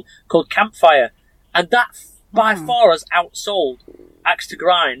 months old. Called Campfire, and that by far has outsold Axe to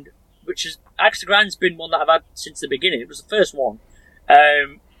Grind, which is Axe to Grind's been one that I've had since the beginning. It was the first one,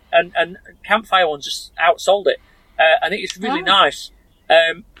 and Campfire one's just outsold it. I think it's really nice.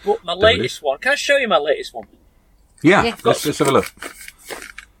 But my latest one, can I show you my latest one? Yeah, Yeah. let's have a look.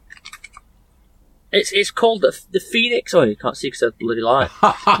 It's called the Phoenix. Oh, you can't see because of the bloody light.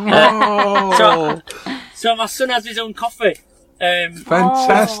 Oh, So my son has his own coffee.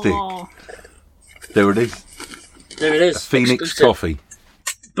 fantastic. Oh. There it is. There it is. Phoenix Exclusive. coffee.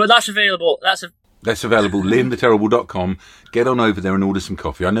 But that's available. That's available. LiamTheTerrible.com. Get on over there and order some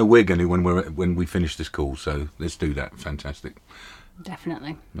coffee. I know we're going to when we finish this call, so let's do that. Fantastic.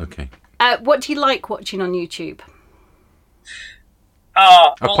 Definitely. Okay. What do you like watching on YouTube?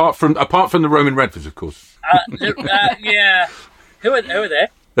 Well, Apart from the Roman Redfords, of course. yeah. Who are they?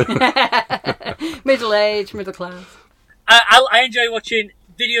 Middle age, middle class. I enjoy watching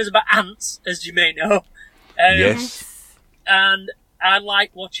videos about ants, as you may know. Yes. And I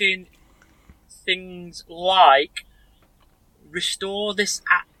like watching things like restore this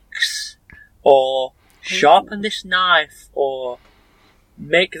axe, or sharpen this knife, or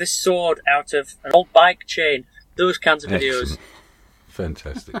make this sword out of an old bike chain. Those kinds of videos. Excellent.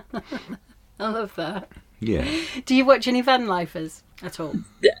 Fantastic. I love that. Yeah. Do you watch any van lifers at all?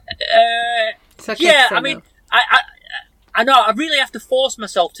 Yeah, I mean, I know I really have to force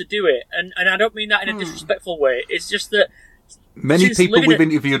myself to do it, and I don't mean that in a disrespectful way. It's just that many since people living we've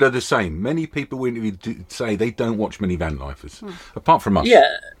in- interviewed are the same. Many people we interviewed say they don't watch many van lifers, apart from us. Yeah,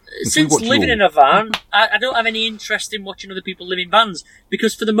 we since watch living you in all. a van, I don't have any interest in watching other people live in vans,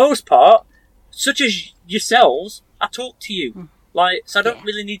 because for the most part, such as yourselves, I talk to you. Like, so I don't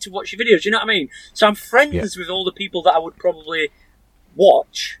really need to watch your videos, you know what I mean? So I'm friends with all the people that I would probably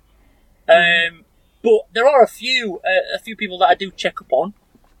watch. But there are a few people that I do check up on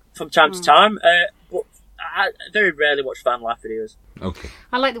from time to time, but I very rarely watch van life videos. Okay.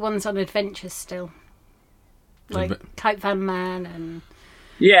 I like the ones on adventures still. Like Kite Van Man, and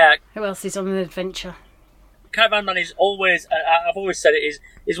Yeah, who else is on an adventure? Kite Van Man is always, I've always said it,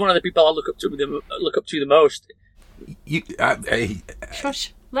 is one of the people I look up to the most. You,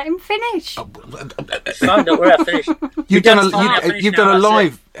 Shush, let him finish. Fine, don't worry, I finished. you've That's done fine, I a, finished you've now, done a that's it.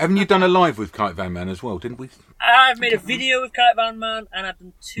 live. Haven't you done a live with Kite Van Man as well? Didn't we? I've made a video with Kite Van Man, and I've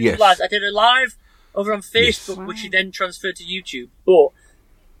done 2 Yes. lives. I did a live over on Facebook, Yes. which he then transferred to YouTube. But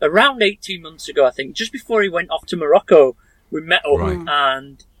around 18 months ago, I think, just before he went off to Morocco, we met up Right.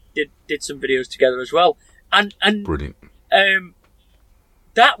 and did some videos together as well. And Brilliant.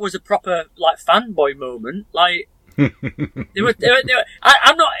 that was a proper like fanboy moment. Like they were,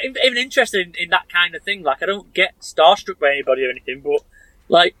 I'm not even interested in that kind of thing. Like, I don't get starstruck by anybody or anything, but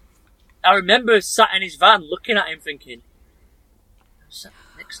like I remember sat in his van looking at him thinking, I'm sat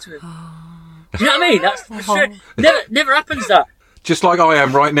next to him. Do you know what I mean? That's never happens that. Just like I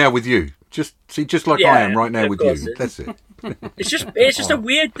am right now with you. Just like Yeah, I am right now of with course you. it- That's it. It's just a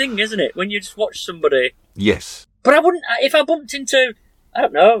weird thing, isn't it? When you just watch somebody. Yes. But I wouldn't, if I bumped into, I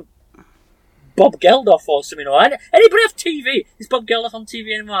don't know, Bob Geldof or something, or anybody have TV? Is Bob Geldof on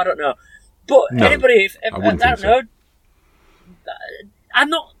TV anymore? I don't know. But No, anybody, if I I wouldn't don't think so. know, I'm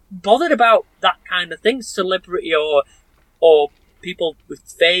not bothered about that kind of thing, celebrity or people with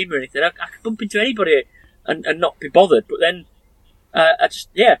fame or anything. I could bump into anybody and not be bothered. But then,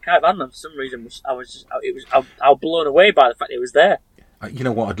 Kite Van Man, for some reason, I was blown away by the fact that it was there. You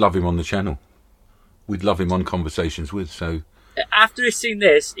know what? I'd love him on the channel. We'd love him on Conversations With. So After he's seen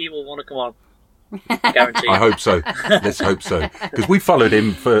this, he will want to come on. Guarantee. I hope so. Let's hope so. Because we followed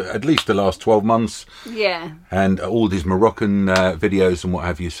him for at least the last 12 months, Yeah, and all his Moroccan videos and what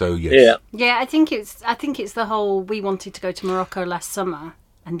have you. So yes. Yeah. yeah. I think it's the whole. We wanted to go to Morocco last summer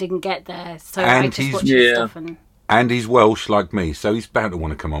and didn't get there, so I And just he's- watched his Yeah. stuff and And he's Welsh like me, so he's bound to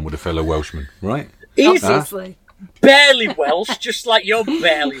want to come on with a fellow Welshman, right? He's obviously. barely Welsh, just like you're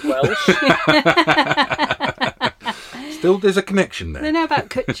barely Welsh. Still, there's a connection I there. know about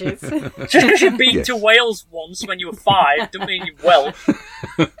kutches. Just because you've been Yes. to Wales once when you were 5 doesn't mean you're Welsh.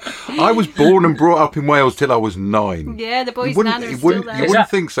 I was born and brought up in Wales till I was 9. Yeah, the boys' You nan wouldn't, are you still wouldn't, there. you wouldn't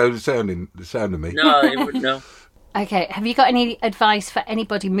think so, the sound of me. No, you wouldn't know. Okay, have you got any advice for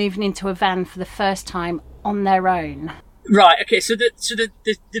anybody moving into a van for the first time on their own? Right, okay, so the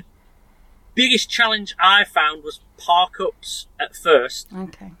biggest challenge I found was park-ups at first.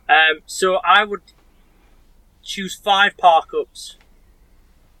 Okay. So I would choose 5 park-ups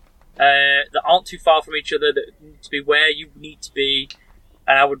that aren't too far from each other, that need to be where you need to be,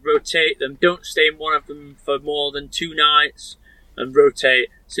 and I would rotate them. Don't stay in one of them for more than 2 nights, and rotate.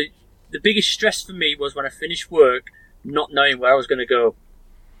 So the biggest stress for me was when I finished work, not knowing where I was going to go.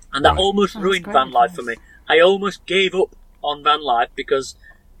 And that Right. almost That's ruined great van life for advice. me. I almost gave up on van life because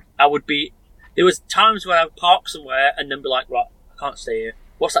there was times when I would park somewhere and then be like, right, I can't stay here.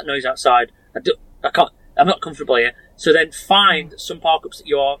 What's that noise outside? I'm not comfortable here. So then find some park-ups that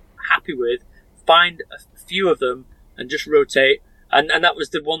you're happy with, find a few of them and just rotate. And that was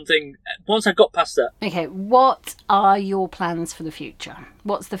the one thing, once I got past that, Okay, what are your plans for the future?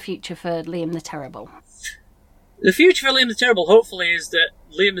 What's the future for Liam the Terrible? the future for Liam the Terrible, hopefully, is that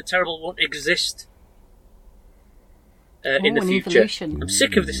Liam the Terrible won't exist in the an future. evolution. I'm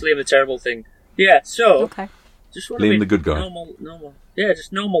sick of this Liam the Terrible thing. Yeah, so Okay. just want to Liam be the good guy. normal. Yeah,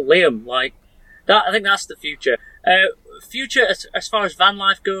 just normal Liam. Like that. I think that's the future. Future as far as van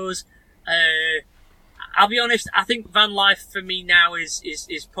life goes. I'll be honest. I think van life for me now is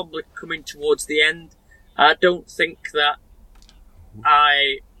probably coming towards the end. I don't think that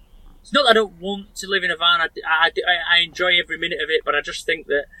It's not that I don't want to live in a van. I enjoy every minute of it, but I just think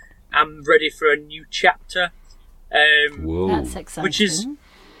that I'm ready for a new chapter. Whoa. That's exciting. which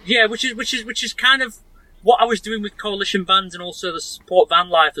is kind of what I was doing with Coalition Vans and also the Support Van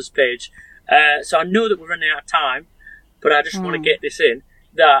Lifers page. So I know that we're running out of time, but I just want to get this in,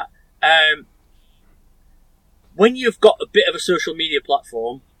 that when you've got a bit of a social media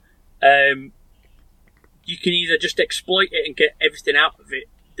platform, you can either just exploit it and get everything out of it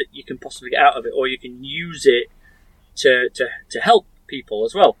that you can possibly get out of it, or you can use it to help people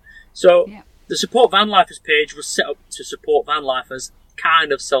as well. So the Support Van Lifers page was set up to support van lifers,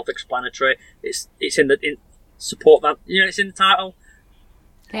 kind of self-explanatory. It's in support van, it's in the title.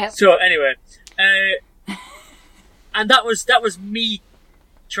 Yeah. So anyway, and that was me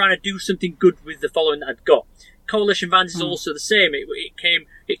trying to do something good with the following that I'd got. Coalition Vans is also the same.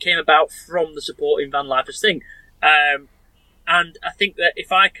 It came about from the supporting van lifers thing, and I think that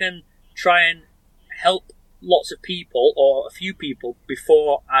if I can try and help lots of people or a few people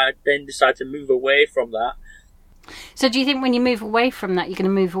before I then decide to move away from that. So do you think when you move away from that, you're going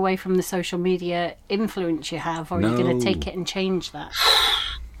to move away from the social media influence you have, or are you going to take it and change that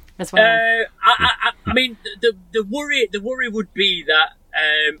as well? I mean, the worry would be that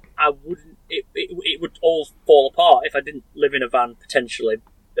I wouldn't. It would all fall apart if I didn't live in a van potentially.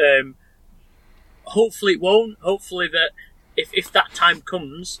 Hopefully it won't. Hopefully that if that time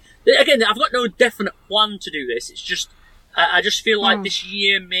comes, again, I've got no definite plan to do this. It's just I just feel like this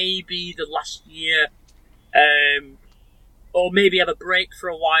year may be the last year, or maybe have a break for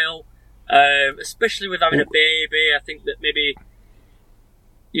a while. Especially with having a baby, I think that maybe,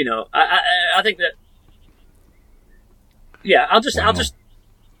 I think that, yeah,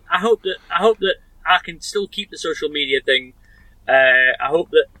 I hope that I can still keep the social media thing. I hope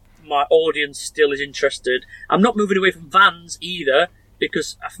that my audience still is interested. I'm not moving away from vans either,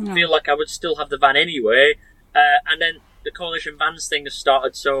 because I feel like I would still have the van anyway. And then the Coalition Vans thing has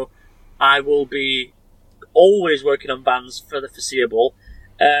started, so I will be always working on vans for the foreseeable.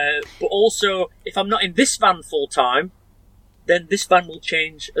 But also, if I'm not in this van full time, then this van will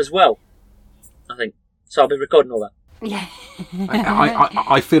change as well, I think. So I'll be recording all that. Yeah.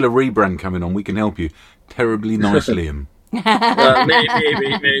 I feel a rebrand coming on. We can help you. Terribly Nice Liam.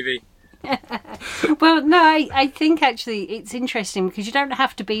 Maybe. Well, no, I think actually it's interesting because you don't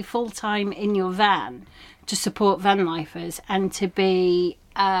have to be full-time in your van to support van lifers and to be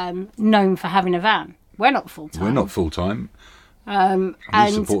known for having a van. We're not full-time. We're not full-time. And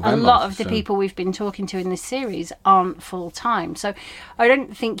a lot of the people we've been talking to in this series aren't full-time. So I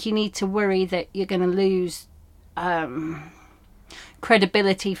don't think you need to worry that you're going to lose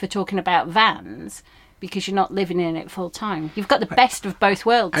credibility for talking about vans because you're not living in it full-time. You've got the best of both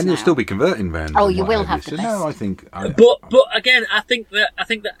worlds and now. You'll still be converting vans. Oh, you will have the best. No, I think... But again, I think that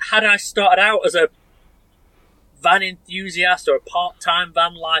had I started out as a van enthusiast or a part-time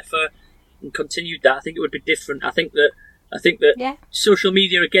van lifer and continued that, I think it would be different. I think that social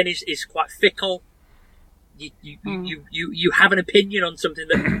media again is quite fickle. You have an opinion on something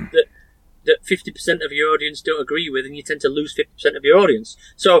that 50% of your audience don't agree with, and you tend to lose 50% of your audience.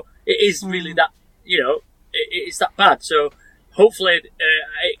 So it is really that, it's that bad. So hopefully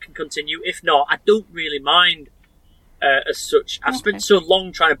it can continue. If not, I don't really mind as such. I've spent so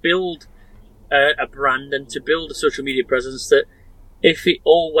long trying to build a brand and to build a social media presence that if it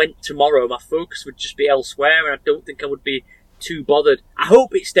all went tomorrow, my focus would just be elsewhere, and I don't think I would be too bothered. I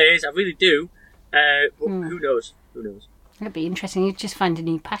hope it stays. I really do. But who knows? Who knows? It'd be interesting. You'd just find a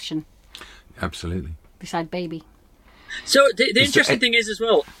new passion. Absolutely. Beside baby. So the interesting thing is as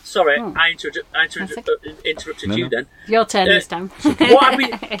well. Sorry, I interrupted you. Then your turn this time.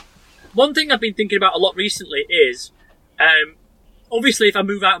 One thing I've been thinking about a lot recently is, obviously, if I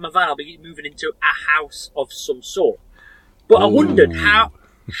move out of my van, I'll be moving into a house of some sort. But I wondered how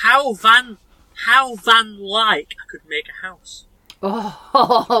van-like I could make a house.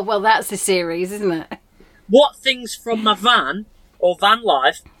 Oh, well, that's the series, isn't it? What things from my van or van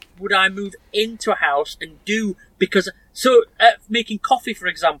life would I move into a house and do? Because, making coffee, for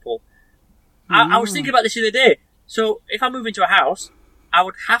example. I was thinking about this the other day. So, if I move into a house, I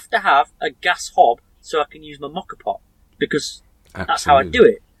would have to have a gas hob so I can use my mocha pot. Because that's how I do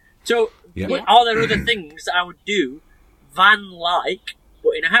it. So, are there other things that I would do van-like,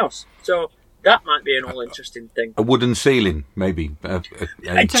 but in a house? So, that might be an all-interesting thing. A wooden ceiling, maybe.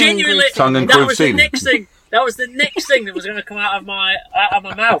 Genuinely, that was the next thing. That was the next thing that was going to come out of my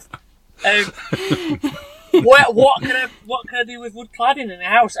mouth. What can I do with wood cladding in a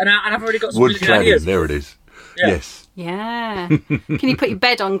house? And I've already got some wood really good cladding. ideas. There it is. Yeah. Yes. Yeah. Can you put your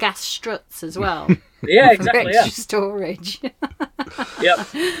bed on gas struts as well? Yeah, exactly. Yeah. Storage. Yep.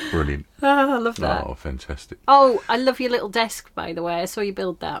 Brilliant. Oh, I love that. Oh, fantastic. Oh, I love your little desk, by the way. I saw you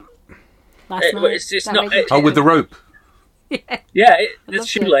build that. last night. It's That not. made me Oh, with the rope. Yeah, the loved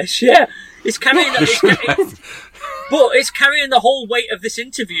shoelace. Yeah, it's carrying. But it's carrying the whole weight of this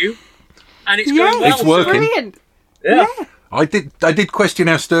interview, and it's going well. It's working. Brilliant. Yeah. I did question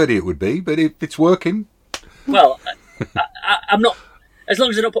how sturdy it would be, but if it's working. Well, I'm not. As long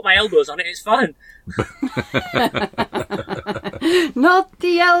as I don't put my elbows on it, it's fine. Not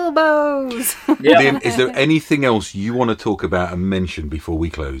the elbows. Yeah. Liam, is there anything else you want to talk about and mention before we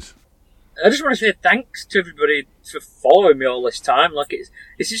close? I just want to say thanks to everybody for following me all this time. Like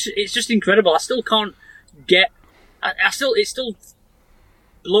it's just incredible. I still can't get. It still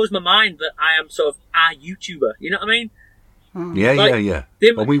blows my mind that I am sort of a YouTuber. You know what I mean? Yeah.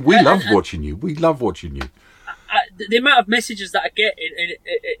 We love watching you. We love watching you. The amount of messages that I get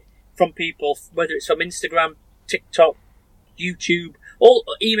from people, whether it's from Instagram, TikTok, YouTube, all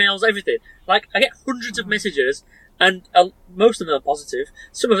emails, everything. Like I get hundreds of messages, and most of them are positive.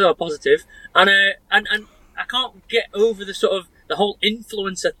 Some of them are positive, and I can't get over the sort of the whole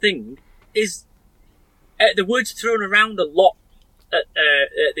influencer thing. Is the word's thrown around a lot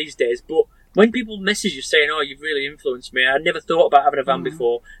these days, but when people message you saying, "Oh, you've really influenced me. I never thought about having a van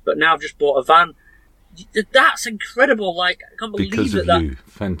before, but now I've just bought a van." That's incredible. Like I can't believe Because of that. you.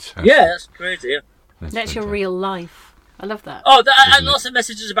 Fantastic. Yeah, that's crazy. Yeah. That's your real life. I love that. Oh, and lots of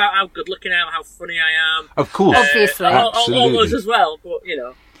messages about how good looking I am, how funny I am. Of course. Obviously. All those as well, but you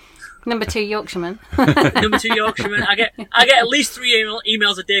know. Number 2 Yorkshireman. Number 2 Yorkshireman. I get at least 3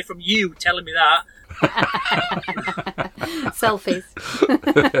 emails a day from you telling me that. Selfies.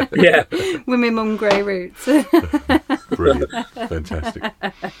 Yeah. With my mum grey roots. Brilliant. Fantastic.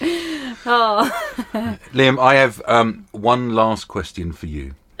 Oh. Liam, I have one last question for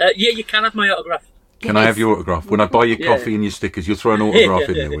you. Yeah, you can have my autograph. Can I have your autograph? When I buy your coffee and your stickers, you'll throw an autograph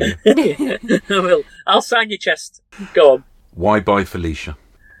in there, will you? I will. I'll sign your chest. Go on. Why buy Felicia?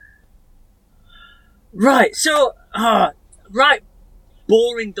 Right, so,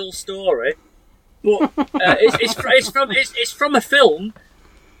 boring, dull story, but it's from a film,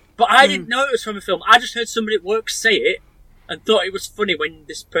 but I didn't know it was from a film. I just heard somebody at work say it and thought it was funny when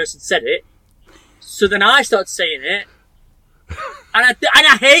this person said it. So then I started saying it, and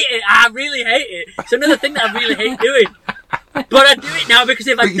I hate it. I really hate it. It's another thing that I really hate doing. But I do it now because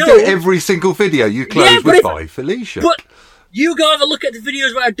if I But you do it every single video you close with "Bye Felicia." But you go have a look at the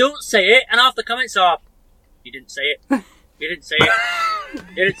videos where I don't say it, and half the comments are, "You didn't say it. You didn't say it.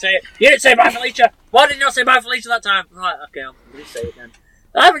 You didn't say it. You didn't say bye Felicia. Why did you not say bye Felicia that time?" Right, okay, I'll just say it then.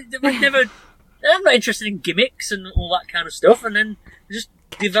 I'm not interested in gimmicks and all that kind of stuff, and then just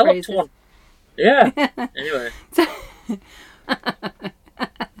developed one. Yeah. Anyway.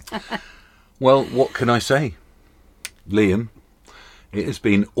 Well, what can I say? Liam, it has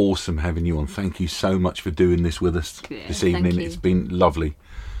been awesome having you on. Thank you so much for doing this with us this evening. you. It's been lovely.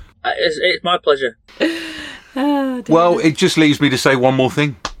 It's my pleasure. Oh, Well, it just leaves me to say one more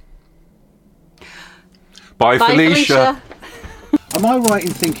thing. Bye, Bye, Felicia. Am I right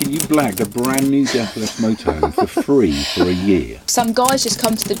in thinking you blagged a brand new Deathless motorhome for free for a year? Some guy's just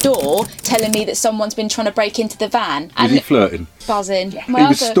come to the door telling me that someone's been trying to break into the van. Was he flirting? Buzzing. He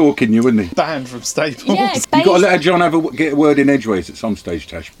was stalking you, wasn't he? Banned from Staples. Yeah, You've got to let John get a word in edgeways at some stage,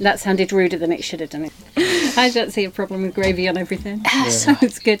 Tash. That sounded ruder than it should have done it. I don't see a problem with gravy on everything. So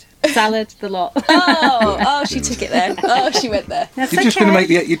it's good. Salad, the lot. Oh, she took it there. Oh, she went there. That's You're just going to make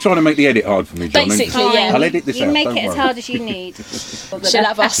you're trying to make the edit hard for me, John. Basically, aren't you? yeah. I'll edit this You out. make don't it as worry. hard as you need. She'll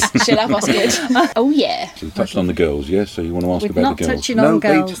have us. She'll have us good. Oh, yeah. So we touched on the girls, yeah? So you want to ask We're about not the girls? touching on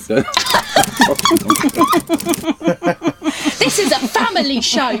girls. This is a family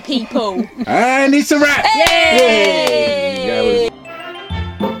show, people. And it's a wrap! Yay!